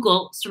kind of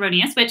Google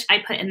Xerneas, which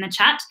I put in the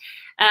chat,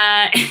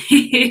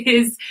 it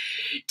is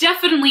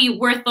definitely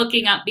worth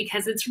looking up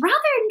because it's rather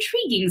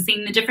intriguing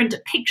seeing the different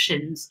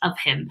depictions of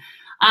him.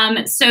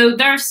 So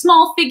there are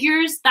small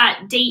figures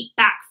that date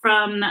back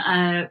from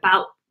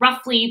about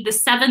roughly the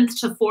 7th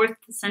to 4th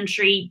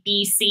century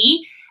BC,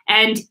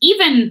 and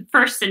even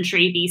 1st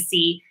century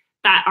BC,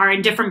 that are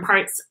in different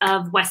parts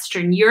of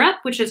Western Europe,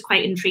 which is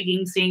quite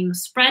intriguing seeing the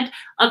spread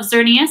of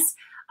Xerneas.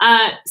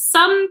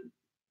 Some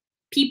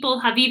people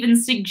have even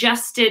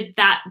suggested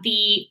that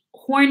the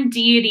horned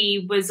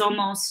deity was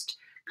almost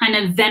kind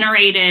of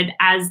venerated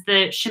as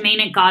the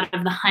shamanic god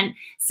of the hunt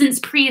since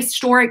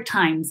prehistoric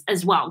times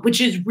as well,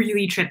 which is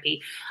really trippy.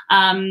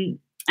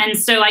 And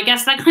so I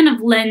guess that kind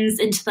of lends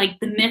into like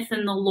the myth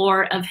and the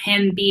lore of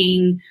him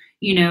being,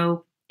 you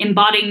know,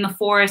 embodying the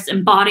forest,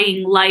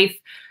 embodying life.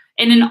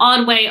 In an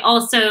odd way,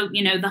 also,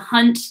 you know, the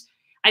hunt,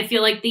 I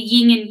feel like the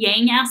yin and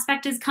yang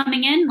aspect is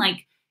coming in,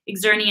 like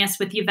Xerneas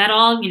with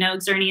Yveltal, you know,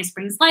 Xerneas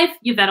brings life,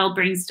 Yveltal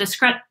brings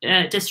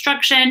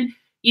destruction.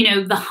 You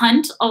know, the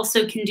hunt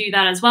also can do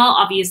that as well.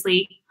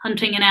 Obviously,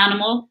 hunting an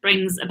animal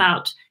brings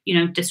about, you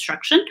know,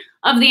 destruction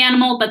of the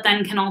animal, but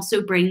then can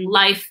also bring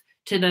life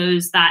to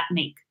those that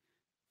make,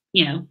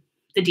 you know,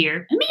 the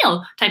deer a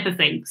meal type of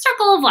thing.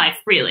 Circle of life,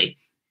 really.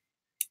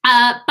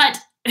 But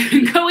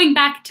going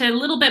back to a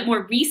little bit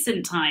more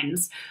recent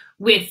times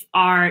with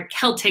our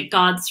Celtic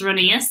god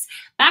Xerneas,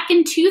 back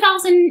in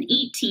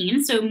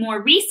 2018, so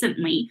more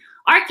recently,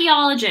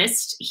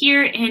 archaeologists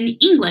here in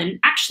England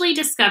actually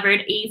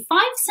discovered a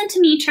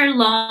 5-centimeter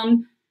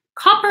long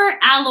copper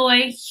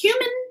alloy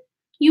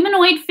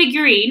humanoid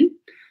figurine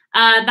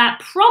that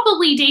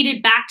probably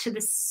dated back to the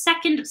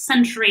 2nd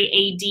century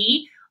AD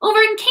over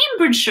in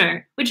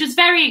Cambridgeshire, which is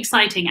very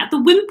exciting, at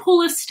the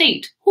Wimpole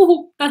Estate.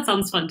 Oh, that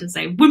sounds fun to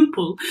say,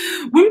 Wimpole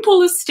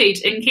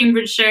Estate in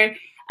Cambridgeshire.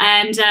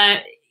 And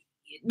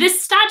this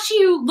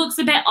statue looks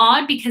a bit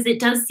odd because it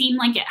does seem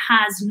like it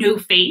has no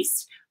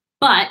face,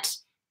 but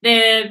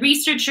the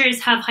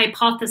researchers have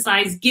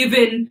hypothesized,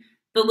 given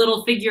the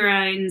little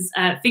figurines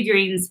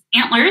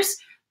antlers,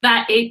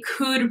 that it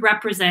could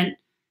represent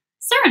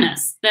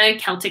Cernunnos, the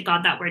Celtic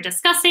god that we're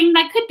discussing.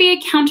 That could be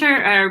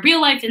a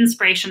real-life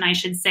inspiration, I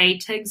should say,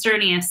 to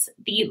Xerneas,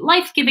 the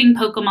life-giving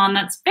Pokemon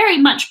that's very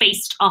much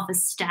based off a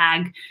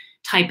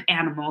stag-type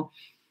animal.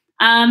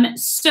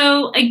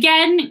 So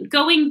again,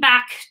 going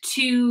back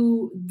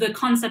to the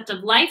concept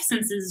of life,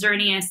 since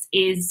Xerneas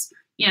is,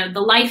 you know,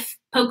 the life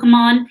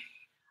Pokemon,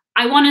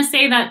 I want to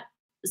say that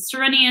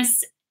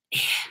Xerneas,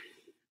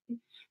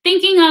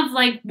 thinking of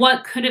like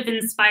what could have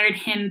inspired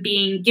him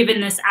being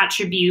given this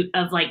attribute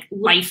of like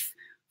life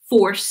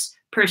force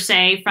per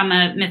se from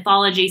a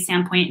mythology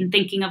standpoint, and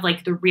thinking of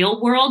like the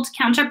real world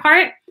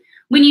counterpart,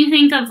 when you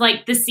think of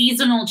like the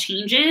seasonal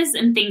changes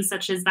and things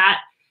such as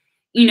that,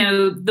 you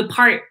know, the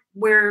part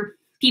where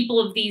people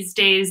of these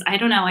days, I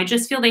don't know, I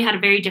just feel they had a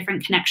very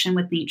different connection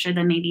with nature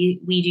than maybe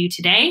we do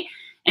today.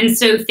 And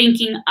so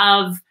thinking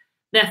of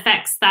the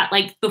effects that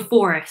like the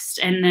forest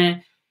and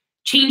the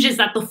changes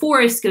that the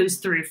forest goes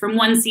through from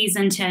one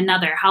season to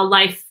another, how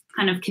life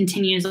kind of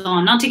continues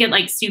on, not to get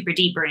like super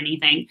deep or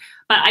anything,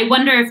 but I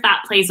wonder if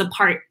that plays a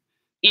part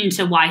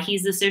into why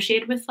he's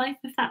associated with life,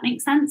 if that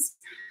makes sense.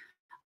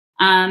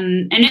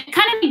 And it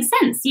kind of makes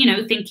sense, you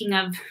know, thinking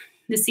of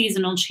the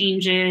seasonal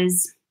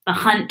changes, the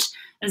hunt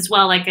as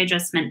well, like I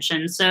just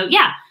mentioned. So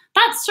yeah,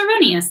 that's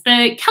Xerneas,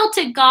 the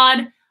Celtic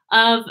god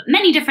of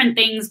many different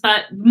things,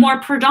 but more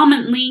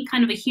predominantly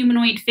kind of a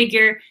humanoid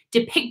figure,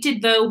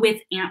 depicted though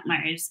with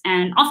antlers,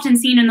 and often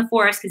seen in the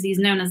forest because he's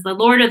known as the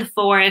Lord of the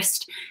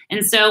Forest.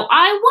 And so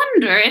I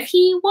wonder if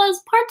he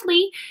was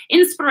partly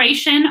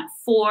inspiration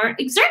for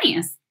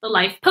Xerneas, the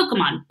life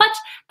Pokemon. But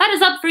that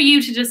is up for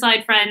you to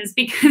decide, friends,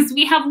 because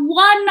we have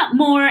one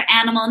more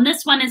animal, and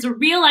this one is a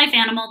real life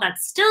animal that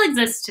still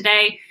exists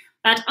today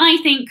that I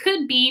think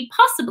could be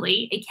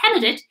possibly a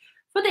candidate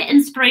for the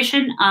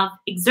inspiration of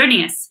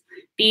Xerneas,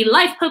 the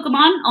life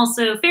Pokemon,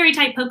 also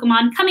fairy-type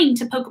Pokemon, coming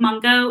to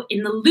Pokemon Go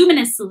in the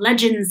Luminous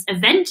Legends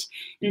event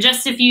in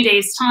just a few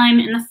days' time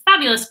in the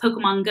fabulous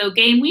Pokemon Go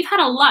game. We've had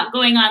a lot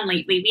going on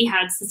lately. We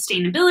had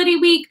Sustainability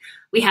Week,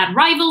 we had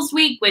Rivals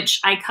Week,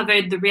 which I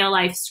covered the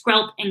real-life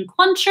Skrelp and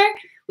Cluncher,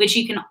 which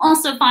you can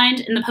also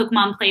find in the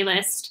Pokemon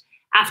playlist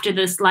after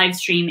this live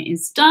stream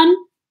is done.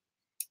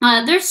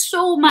 There's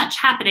so much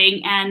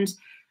happening, and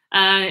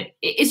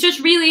it's just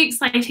really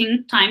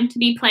exciting time to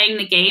be playing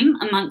the game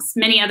amongst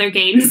many other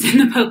games in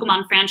the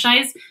Pokemon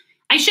franchise.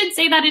 I should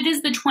say that it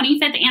is the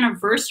 25th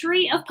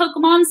anniversary of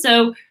Pokemon,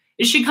 so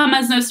it should come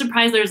as no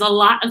surprise. There's a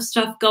lot of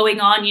stuff going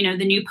on. You know,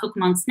 the new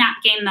Pokemon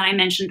Snap game that I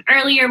mentioned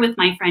earlier with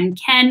my friend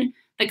Ken,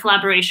 the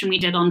collaboration we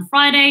did on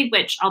Friday,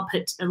 which I'll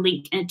put a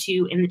link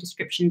to in the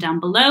description down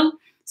below,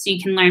 so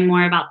you can learn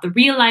more about the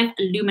real-life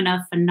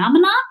Illumina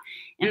phenomena.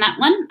 In that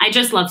one, I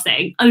just love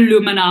saying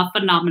Illumina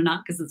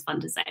phenomena because it's fun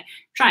to say.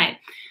 Try it.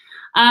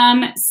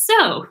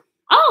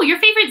 Oh, your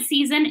favorite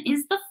season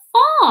is the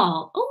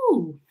fall.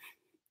 Oh,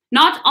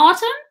 not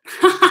autumn?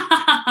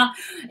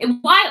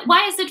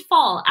 Why is it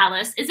fall,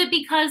 Alice? Is it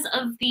because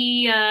of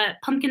the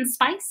pumpkin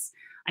spice?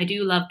 I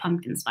do love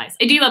pumpkin spice.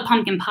 I do love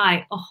pumpkin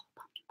pie. Oh,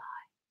 pumpkin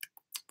pie.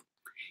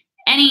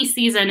 Any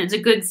season is a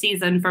good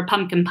season for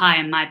pumpkin pie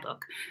in my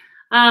book.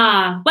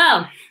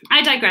 Well,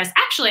 I digress.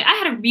 Actually, I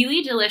had a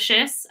really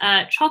delicious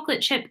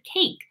chocolate chip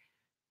cake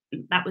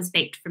that was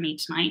baked for me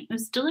tonight. It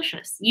was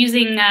delicious,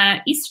 using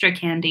Easter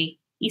candy,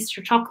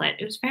 Easter chocolate.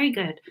 It was very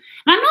good.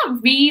 And I'm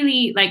not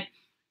really, like,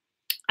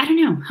 I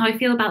don't know how I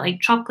feel about, like,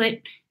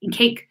 chocolate and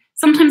cake.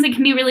 Sometimes it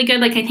can be really good.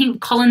 Like, I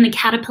think Colin the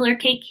Caterpillar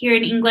cake here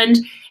in England,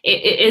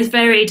 it is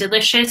very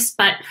delicious,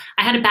 but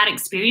I had a bad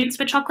experience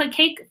with chocolate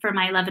cake for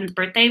my 11th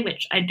birthday,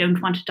 which I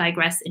don't want to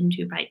digress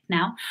into right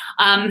now.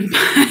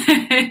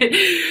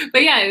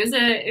 But yeah,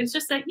 it was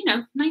just a, you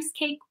know, nice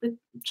cake with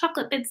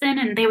chocolate bits in,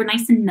 and they were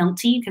nice and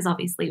melty because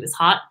obviously it was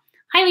hot.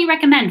 Highly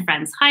recommend,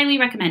 friends. Highly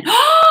recommend.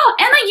 Oh,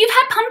 Emma, you've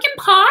had pumpkin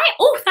pie?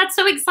 Oh, that's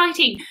so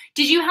exciting.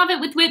 Did you have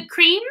it with whipped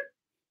cream?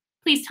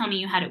 Please tell me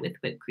you had it with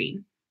whipped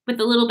cream, with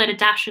a little bit of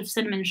dash of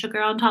cinnamon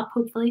sugar on top,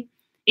 hopefully.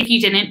 If you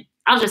didn't,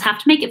 I'll just have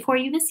to make it for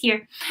you this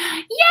year.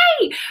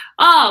 Yay!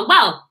 Oh,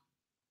 well,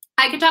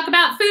 I could talk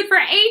about food for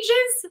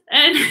ages,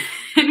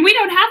 and we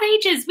don't have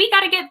ages. We got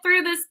to get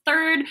through this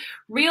third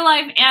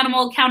real-life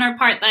animal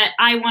counterpart that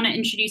I want to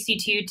introduce you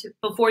to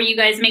before you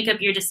guys make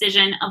up your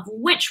decision of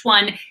which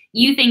one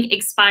you think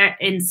inspired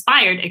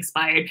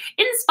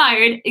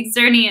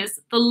Xerneas,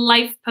 the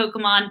life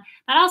Pokemon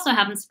that also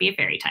happens to be a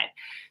fairy type.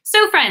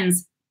 So,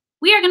 friends,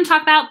 we are going to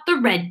talk about the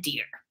red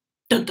deer.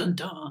 Dun, dun,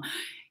 dun.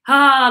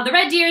 The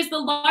red deer is the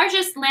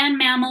largest land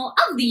mammal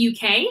of the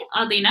UK,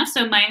 oddly enough.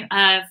 So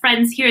my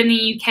friends here in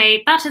the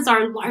UK, that is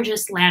our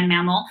largest land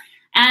mammal.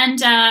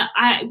 And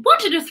I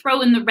wanted to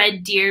throw in the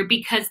red deer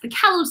because the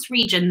Kalos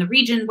region, the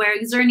region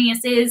where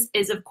Xerneas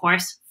is of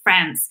course,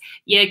 France.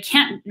 You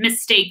can't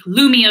mistake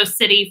Lumio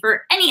City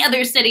for any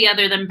other city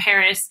other than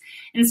Paris.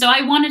 And so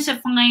I wanted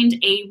to find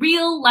a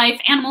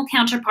real-life animal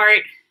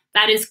counterpart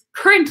that is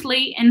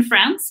currently in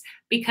France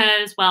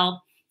because,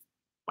 well,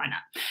 why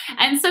not?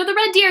 And so the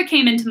red deer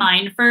came into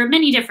mind for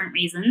many different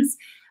reasons,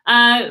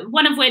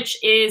 one of which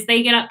is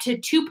they get up to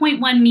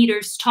 2.1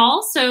 meters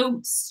tall,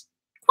 so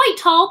quite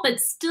tall, but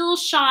still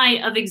shy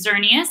of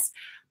Xerneas.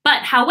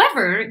 But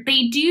however,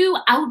 they do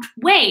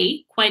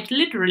outweigh, quite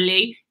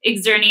literally,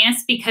 Xerneas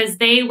because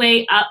they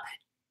weigh up,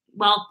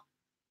 well,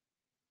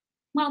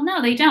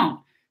 no, they don't.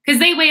 Because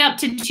they weigh up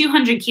to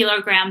 200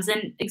 kilograms,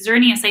 and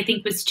Xerneas, I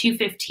think, was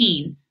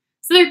 215.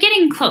 So they're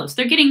getting close.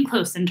 They're getting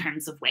close in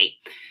terms of weight.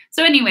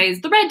 So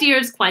anyways, the red deer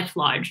is quite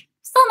large.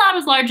 Still not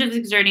as large as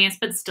Xerneas,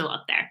 but still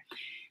up there.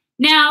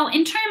 Now,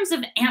 in terms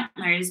of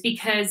antlers,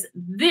 because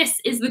this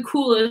is the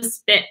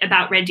coolest bit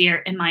about red deer,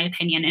 in my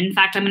opinion. In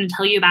fact, I'm going to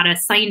tell you about a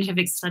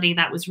scientific study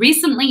that was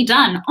recently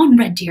done on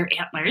red deer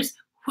antlers.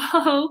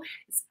 Whoa,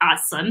 it's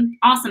awesome,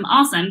 awesome,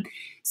 awesome.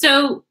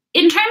 So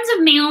in terms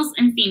of males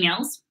and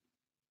females,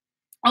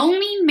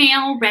 only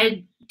male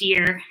red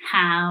deer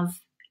have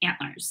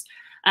antlers.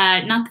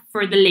 Not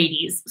for the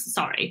ladies,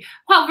 sorry.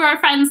 However, our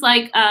friends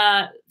like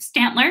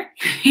Stantler,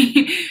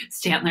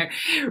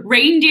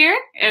 reindeer,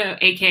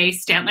 aka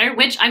Stantler,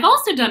 which I've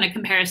also done a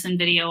comparison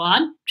video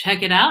on.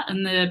 Check it out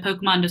in the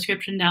Pokemon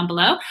description down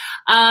below.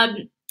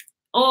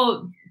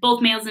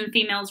 Both males and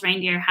females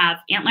reindeer have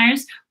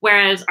antlers,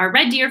 whereas our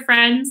red deer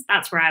friends,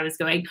 that's where I was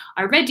going,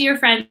 our red deer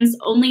friends,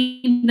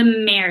 only the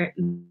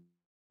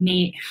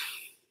males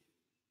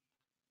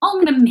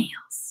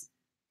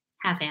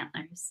have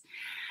antlers.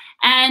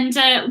 And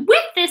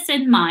with this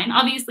in mind,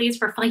 obviously it's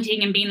for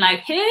fighting and being like,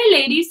 hey,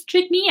 ladies,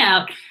 check me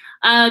out.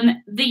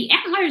 The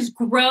antlers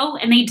grow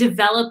and they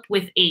develop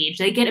with age.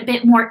 They get a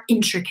bit more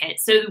intricate.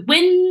 So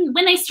when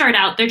they start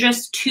out, they're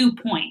just 2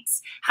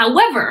 points.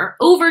 However,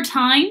 over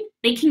time,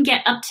 they can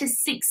get up to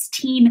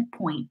 16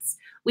 points,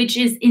 which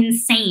is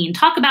insane.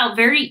 Talk about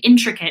very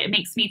intricate. It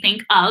makes me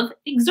think of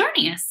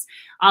Xerneas.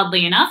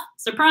 Oddly enough,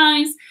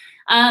 surprise.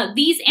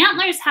 These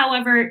antlers,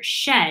 however,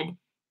 shed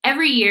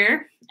every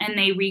year and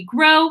they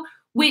regrow,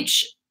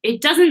 which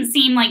it doesn't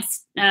seem like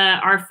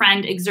our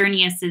friend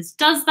Xerneas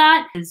does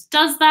that,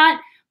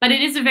 but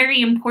it is a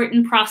very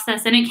important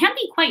process, and it can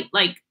be quite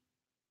like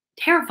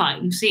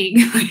terrifying seeing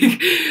like,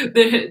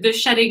 the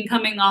shedding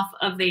coming off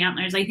of the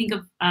antlers. I think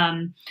of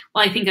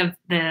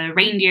the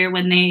reindeer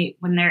when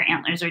their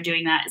antlers are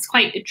doing that. It's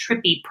quite a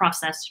trippy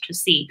process to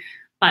see.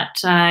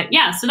 But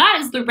yeah, so that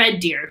is the red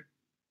deer.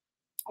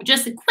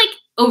 Just a quick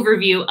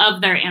overview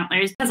of their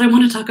antlers because I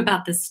want to talk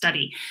about this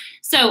study.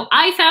 So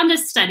I found a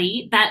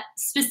study that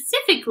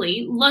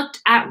specifically looked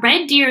at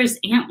red deer's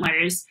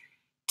antlers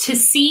to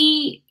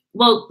see,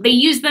 well, they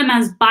use them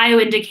as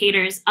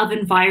bioindicators of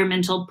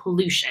environmental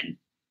pollution.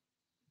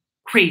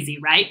 Crazy,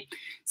 right?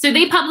 So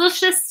they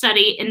published this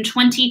study in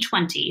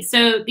 2020.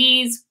 So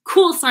these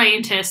cool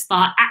scientists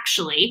thought,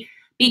 actually,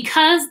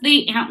 because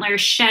the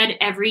antlers shed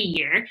every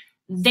year,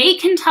 they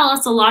can tell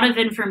us a lot of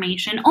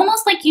information,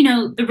 almost like, you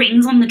know, the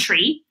rings on the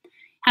tree,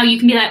 how you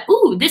can be like,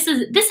 ooh,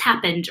 this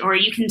happened, or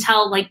you can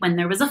tell like when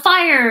there was a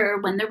fire,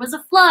 or when there was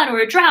a flood or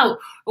a drought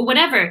or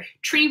whatever.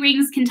 Tree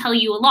rings can tell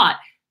you a lot.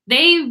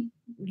 They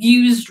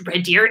used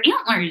red deer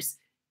antlers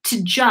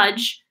to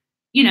judge,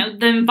 you know,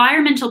 the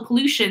environmental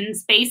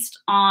pollutions based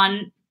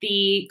on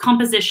the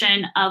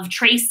composition of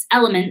trace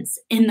elements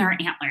in their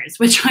antlers,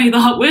 which I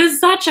thought was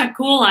such a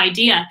cool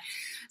idea.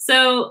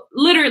 So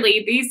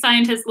literally, these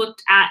scientists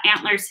looked at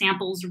antler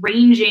samples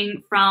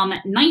ranging from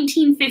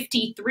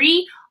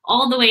 1953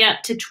 all the way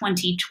up to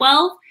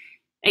 2012,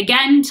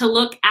 again, to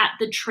look at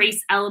the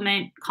trace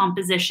element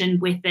composition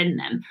within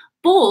them,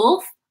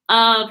 both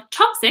of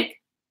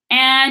toxic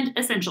and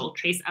essential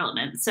trace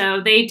elements.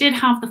 So they did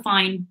have the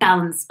fine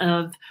balance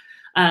of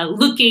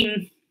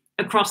looking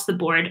across the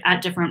board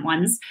at different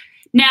ones.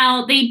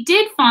 Now, they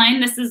did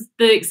find, this is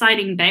the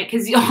exciting bit,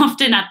 because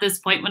often at this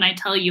point when I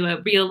tell you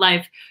a real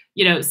life,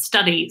 you know,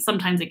 study,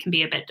 sometimes it can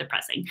be a bit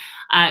depressing,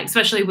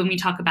 especially when we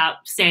talk about,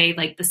 say,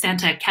 like the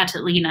Santa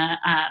Catalina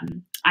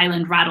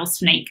island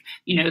rattlesnake,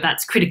 you know,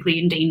 that's critically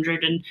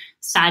endangered, and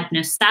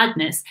sadness.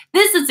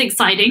 This is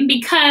exciting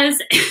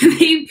because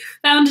they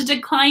found a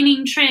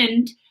declining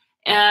trend,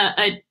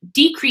 a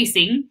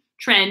decreasing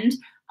trend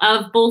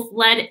of both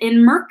lead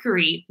and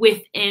mercury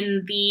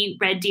within the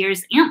red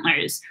deer's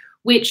antlers,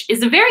 which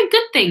is a very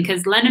good thing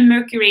because lead and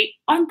mercury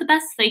aren't the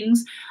best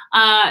things.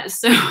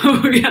 So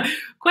yeah,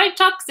 quite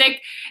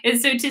toxic. And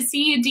so to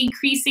see a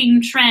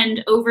decreasing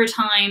trend over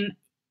time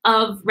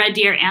of red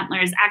deer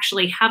antlers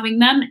actually having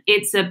them,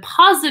 it's a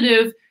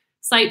positive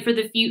sight for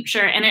the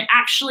future. And it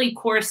actually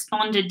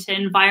corresponded to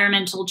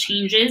environmental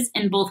changes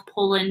in both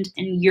Poland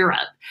and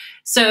Europe.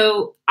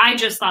 So I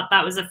just thought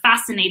that was a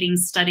fascinating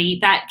study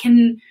that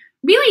can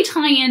really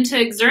tie into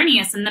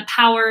Xerneas and the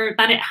power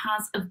that it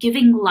has of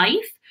giving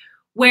life,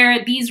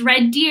 where these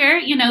red deer,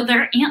 you know,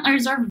 their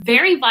antlers are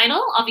very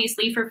vital,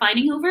 obviously, for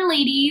fighting over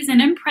ladies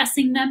and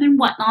impressing them and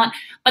whatnot,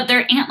 but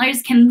their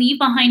antlers can leave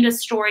behind a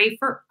story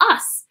for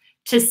us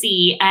to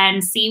see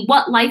and see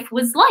what life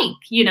was like,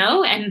 you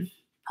know, and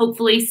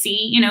hopefully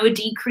see, you know, a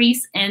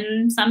decrease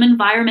in some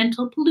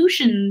environmental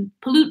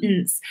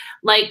pollutants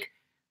like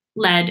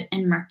lead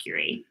and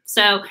mercury.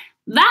 So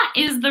that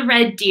is the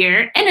red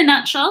deer in a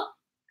nutshell.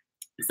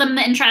 Some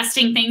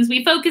interesting things.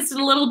 We focused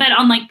a little bit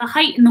on like the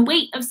height and the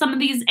weight of some of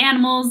these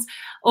animals,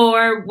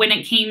 or when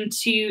it came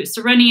to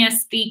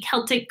Cernunnos, the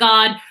Celtic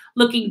god,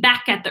 looking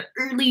back at the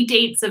early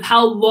dates of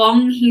how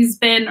long he's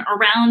been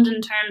around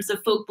in terms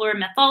of folklore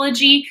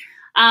mythology.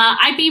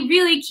 I'd be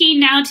really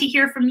keen now to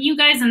hear from you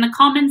guys in the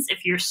comments,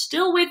 if you're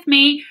still with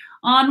me,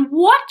 on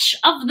which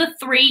of the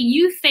three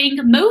you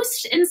think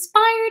most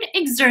inspired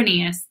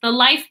Xerneas, the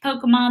life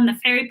Pokemon, the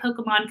fairy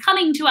Pokemon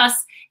coming to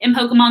us in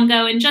Pokemon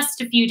Go in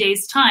just a few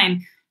days'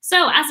 time.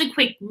 So as a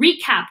quick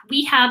recap,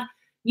 we have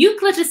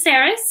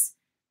Eucladoceros,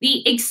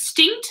 the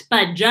extinct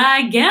but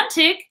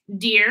gigantic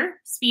deer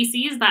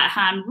species that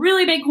had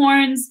really big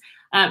horns,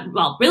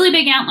 really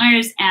big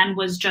antlers, and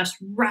was just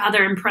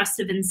rather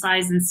impressive in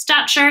size and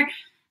stature.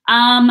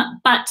 And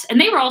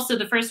they were also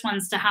the first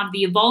ones to have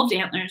the evolved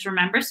antlers,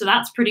 remember? So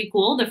that's pretty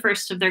cool. The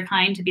first of their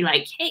kind to be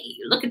like, hey,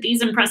 look at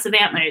these impressive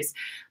antlers.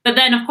 But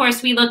then, of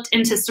course, we looked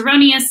into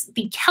Xerneas,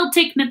 the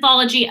Celtic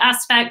mythology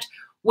aspect,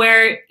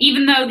 where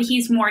even though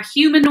he's more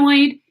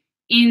humanoid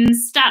in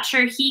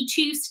stature, he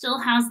too still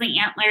has the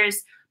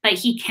antlers, but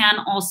he can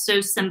also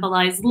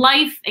symbolize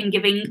life and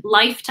giving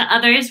life to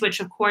others, which,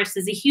 of course,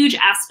 is a huge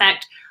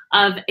aspect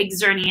of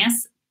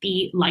Xerneas,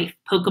 the life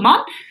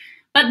Pokemon.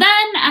 But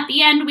then at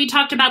the end, we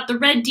talked about the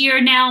red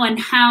deer now and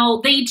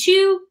how they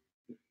too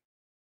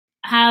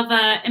have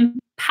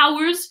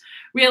powers,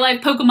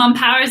 real-life Pokemon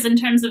powers in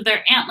terms of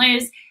their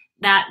antlers,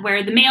 that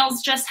where the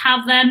males just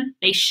have them,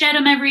 they shed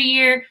them every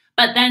year,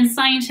 but then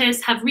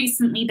scientists have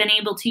recently been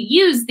able to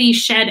use these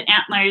shed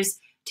antlers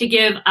to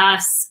give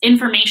us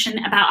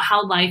information about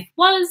how life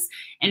was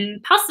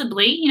and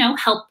possibly, you know,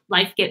 help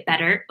life get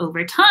better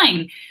over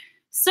time.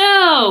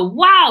 So,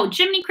 wow,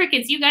 Jiminy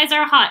Crickets, you guys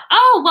are hot.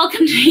 Oh,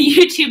 welcome to the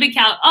YouTube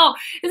account. Oh,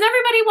 is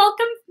everybody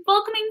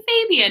welcoming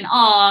Fabian?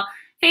 Aw,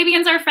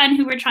 Fabian's our friend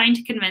who we're trying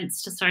to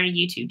convince to start a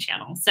YouTube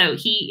channel. So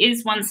he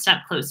is one step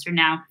closer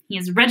now. He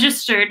is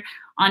registered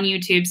on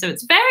YouTube. So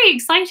it's very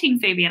exciting,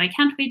 Fabian. I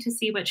can't wait to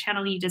see what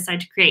channel you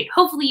decide to create.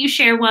 Hopefully you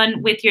share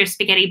one with your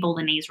spaghetti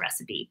bolognese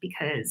recipe,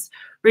 because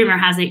rumor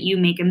has it you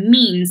make a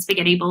mean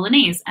spaghetti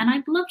bolognese, and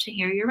I'd love to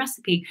hear your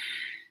recipe.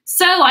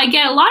 So I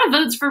get a lot of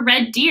votes for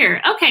red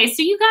deer. Okay,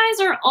 so you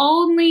guys are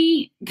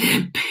only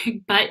the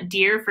big butt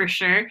deer for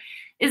sure.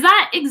 Is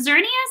that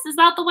Xerneas? Is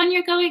that the one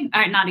you're going?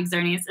 Or not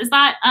Xerneas. Is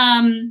that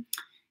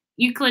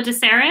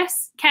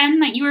Eucladoceros, Ken,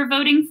 that you were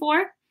voting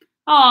for?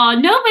 Oh,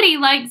 nobody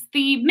likes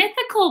the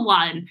mythical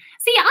one.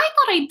 See, I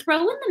thought I'd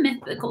throw in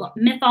the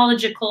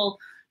mythological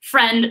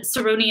friend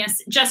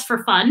Xerneas just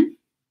for fun,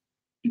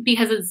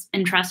 because it's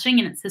interesting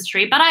in its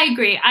history. But I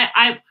agree.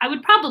 I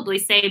would probably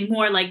say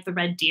more like the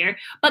red deer,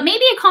 but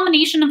maybe a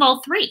combination of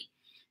all three.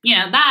 You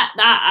know,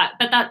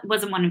 but that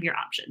wasn't one of your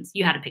options.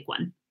 You had to pick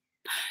one.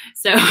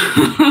 So,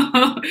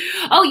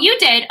 oh, you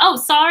did. Oh,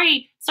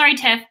 sorry,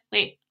 Tiff.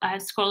 Wait, I'm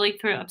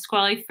scrolling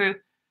through.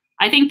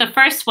 I think the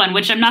first one,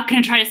 which I'm not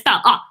going to try to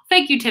spell. Oh,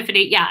 thank you,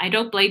 Tiffany. Yeah, I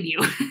don't blame you.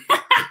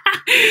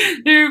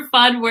 They're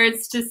fun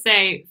words to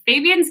say.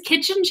 Fabian's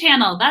Kitchen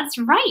Channel. That's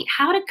right.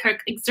 How to cook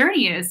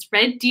Xerneas.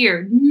 Red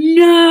deer.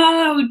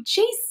 No,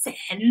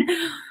 Jason.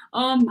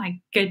 Oh my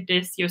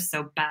goodness, you're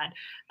so bad.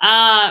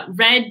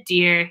 Red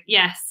deer.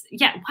 Yes.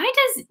 Yeah. Why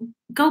does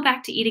go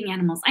back to eating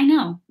animals? I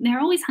know. They're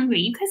always hungry.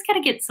 You guys got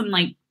to get some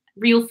like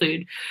real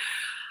food.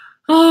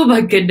 Oh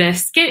my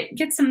goodness.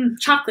 Get some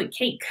chocolate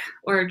cake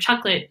or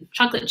chocolate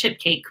chip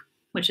cake,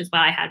 which is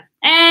what I had.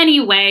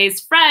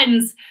 Anyways,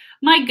 friends,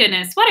 my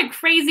goodness, what a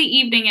crazy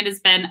evening it has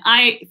been.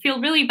 I feel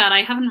really bad.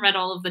 I haven't read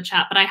all of the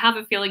chat, but I have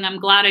a feeling I'm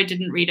glad I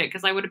didn't read it,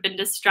 because I would have been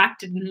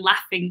distracted and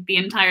laughing the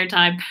entire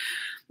time.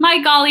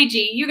 My golly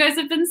gee, you guys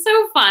have been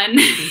so fun.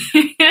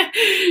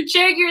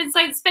 Sharing your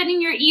insights,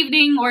 spending your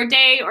evening or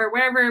day or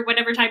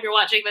whatever time you're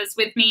watching this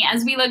with me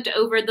as we looked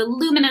over the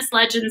Luminous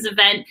Legends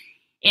event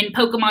in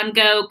Pokemon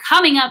Go,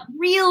 coming up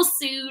real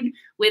soon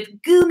with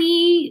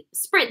Goomy,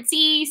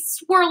 Spritzee,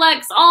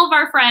 Swirlix, all of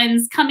our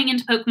friends coming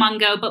into Pokemon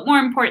Go, but more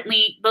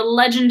importantly, the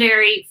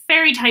legendary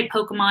fairy-type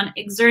Pokemon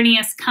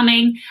Xerneas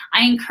coming.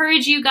 I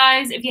encourage you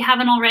guys, if you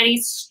haven't already,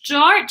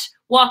 start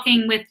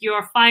walking with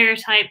your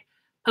fire-type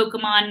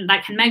Pokemon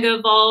that can Mega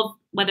Evolve,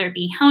 whether it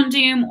be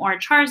Houndoom or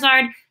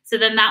Charizard, so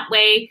then that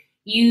way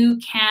you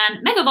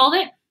can Mega Evolve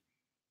it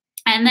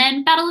and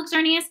then battle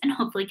Xerneas and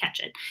hopefully catch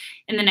it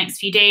in the next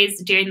few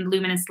days during the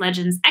Luminous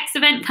Legends X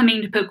event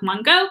coming to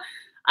Pokemon Go.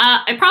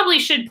 I probably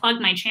should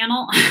plug my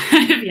channel.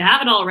 If you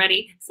haven't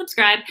already,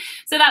 subscribe,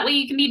 so that way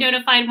you can be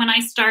notified when I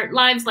start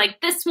lives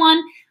like this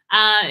one,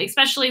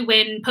 especially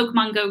when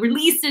Pokemon Go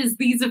releases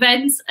these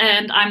events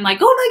and I'm like,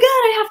 oh my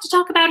god, I have to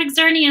talk about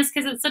Xerneas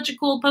because it's such a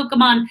cool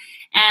Pokemon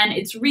and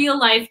its real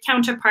life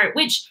counterpart,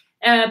 which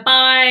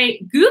by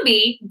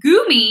Goomy.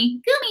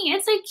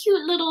 It's a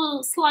cute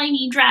little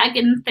slimy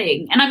dragon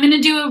thing. And I'm going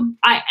to do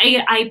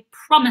I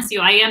promise you,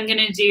 I am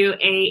going to do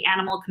a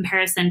animal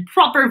comparison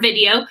proper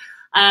video.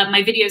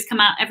 My videos come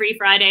out every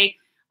Friday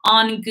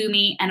on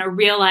Goomy and a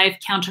real life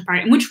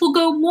counterpart, in which we'll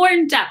go more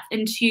in depth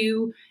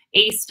into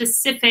a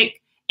specific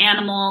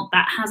animal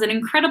that has an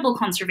incredible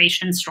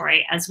conservation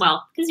story as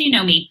well, because you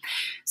know me.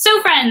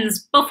 So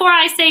friends, before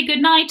I say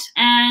goodnight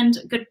and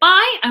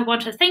goodbye, I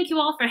want to thank you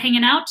all for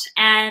hanging out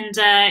and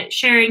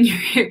sharing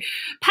your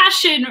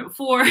passion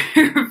for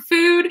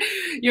food,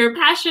 your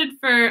passion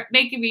for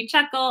making me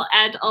chuckle,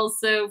 and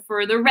also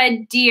for the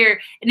red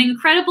deer, an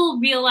incredible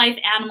real life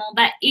animal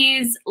that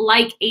is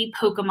like a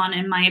Pokemon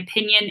in my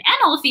opinion. And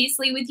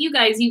obviously with you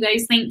guys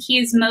think he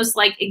is most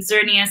like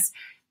Xerneas,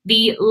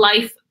 the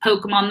life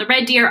Pokemon. The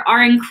red deer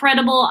are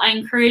incredible. I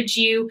encourage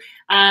you,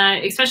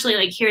 especially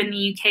like here in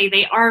the UK,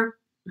 they are,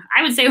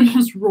 I would say,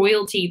 almost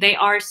royalty. They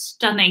are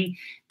stunning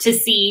to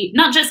see,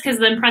 not just because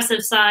of the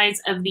impressive size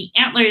of the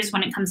antlers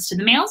when it comes to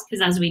the males,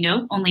 because as we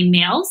know, only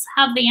males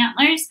have the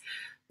antlers,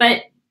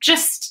 but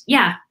just,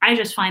 yeah, I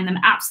just find them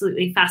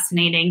absolutely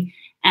fascinating.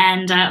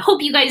 And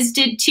hope you guys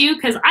did too,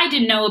 because I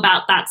didn't know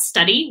about that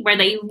study where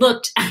they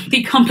looked at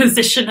the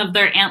composition of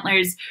their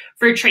antlers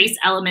for trace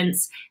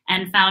elements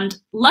and found,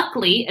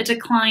 luckily, a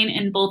decline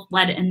in both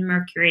lead and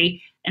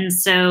mercury. And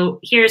so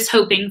here's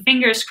hoping,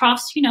 fingers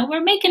crossed, you know,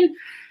 we're making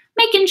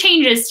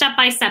changes step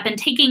by step and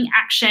taking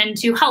action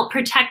to help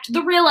protect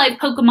the real life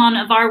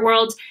Pokemon of our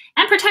world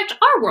and protect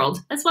our world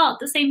as well at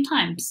the same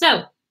time.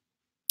 So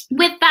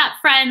with that,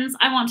 friends,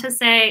 I want to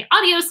say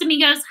adios,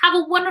 amigos. Have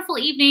a wonderful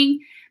evening.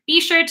 Be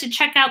sure to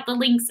check out the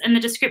links in the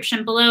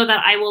description below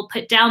that I will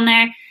put down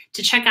there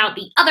to check out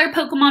the other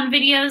Pokemon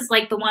videos,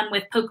 like the one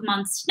with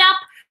Pokemon Snap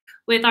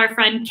with our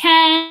friend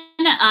Ken.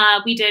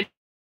 We did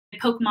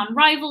Pokemon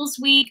Rivals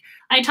Week.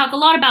 I talk a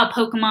lot about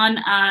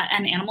Pokemon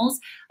and animals.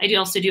 I do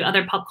also do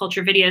other pop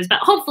culture videos, but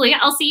hopefully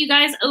I'll see you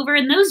guys over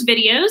in those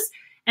videos.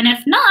 And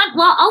if not,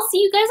 well, I'll see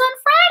you guys on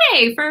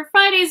Friday for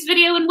Friday's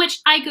video, in which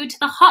I go to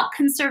the Hawk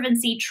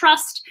Conservancy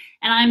Trust,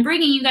 and I'm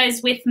bringing you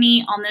guys with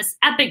me on this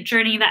epic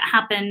journey that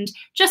happened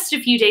just a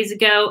few days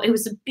ago. It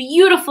was a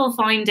beautiful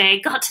fine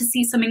day. Got to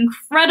see some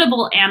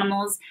incredible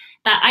animals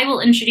that I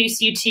will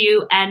introduce you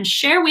to and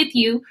share with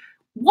you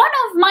one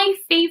of my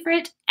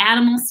favorite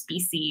animal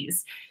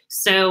species.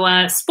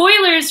 So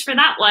spoilers for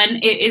that one.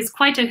 It is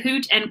quite a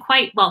hoot and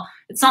quite, well,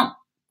 it's not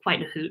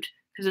quite a hoot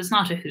because it's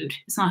not a hoot.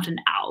 It's not an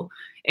owl.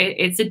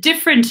 It's a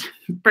different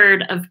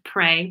bird of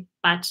prey,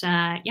 but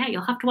yeah,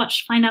 you'll have to watch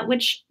to find out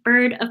which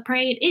bird of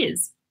prey it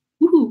is.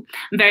 Woohoo.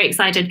 I'm very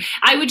excited.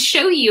 I would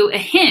show you a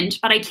hint,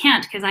 but I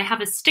can't because I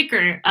have a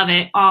sticker of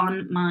it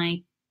on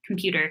my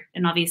computer,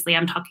 and obviously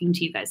I'm talking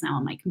to you guys now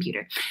on my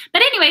computer.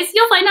 But anyways,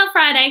 you'll find out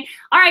Friday.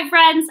 All right,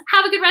 friends,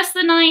 have a good rest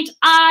of the night.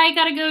 I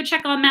gotta go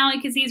check on Maui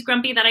because he's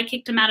grumpy that I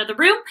kicked him out of the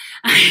room.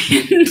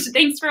 And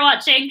thanks for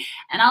watching,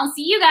 and I'll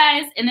see you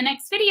guys in the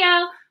next video.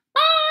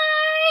 Bye!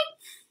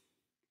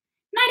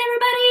 Night,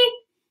 everybody!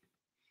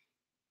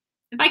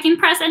 If I can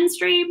press end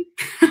stream.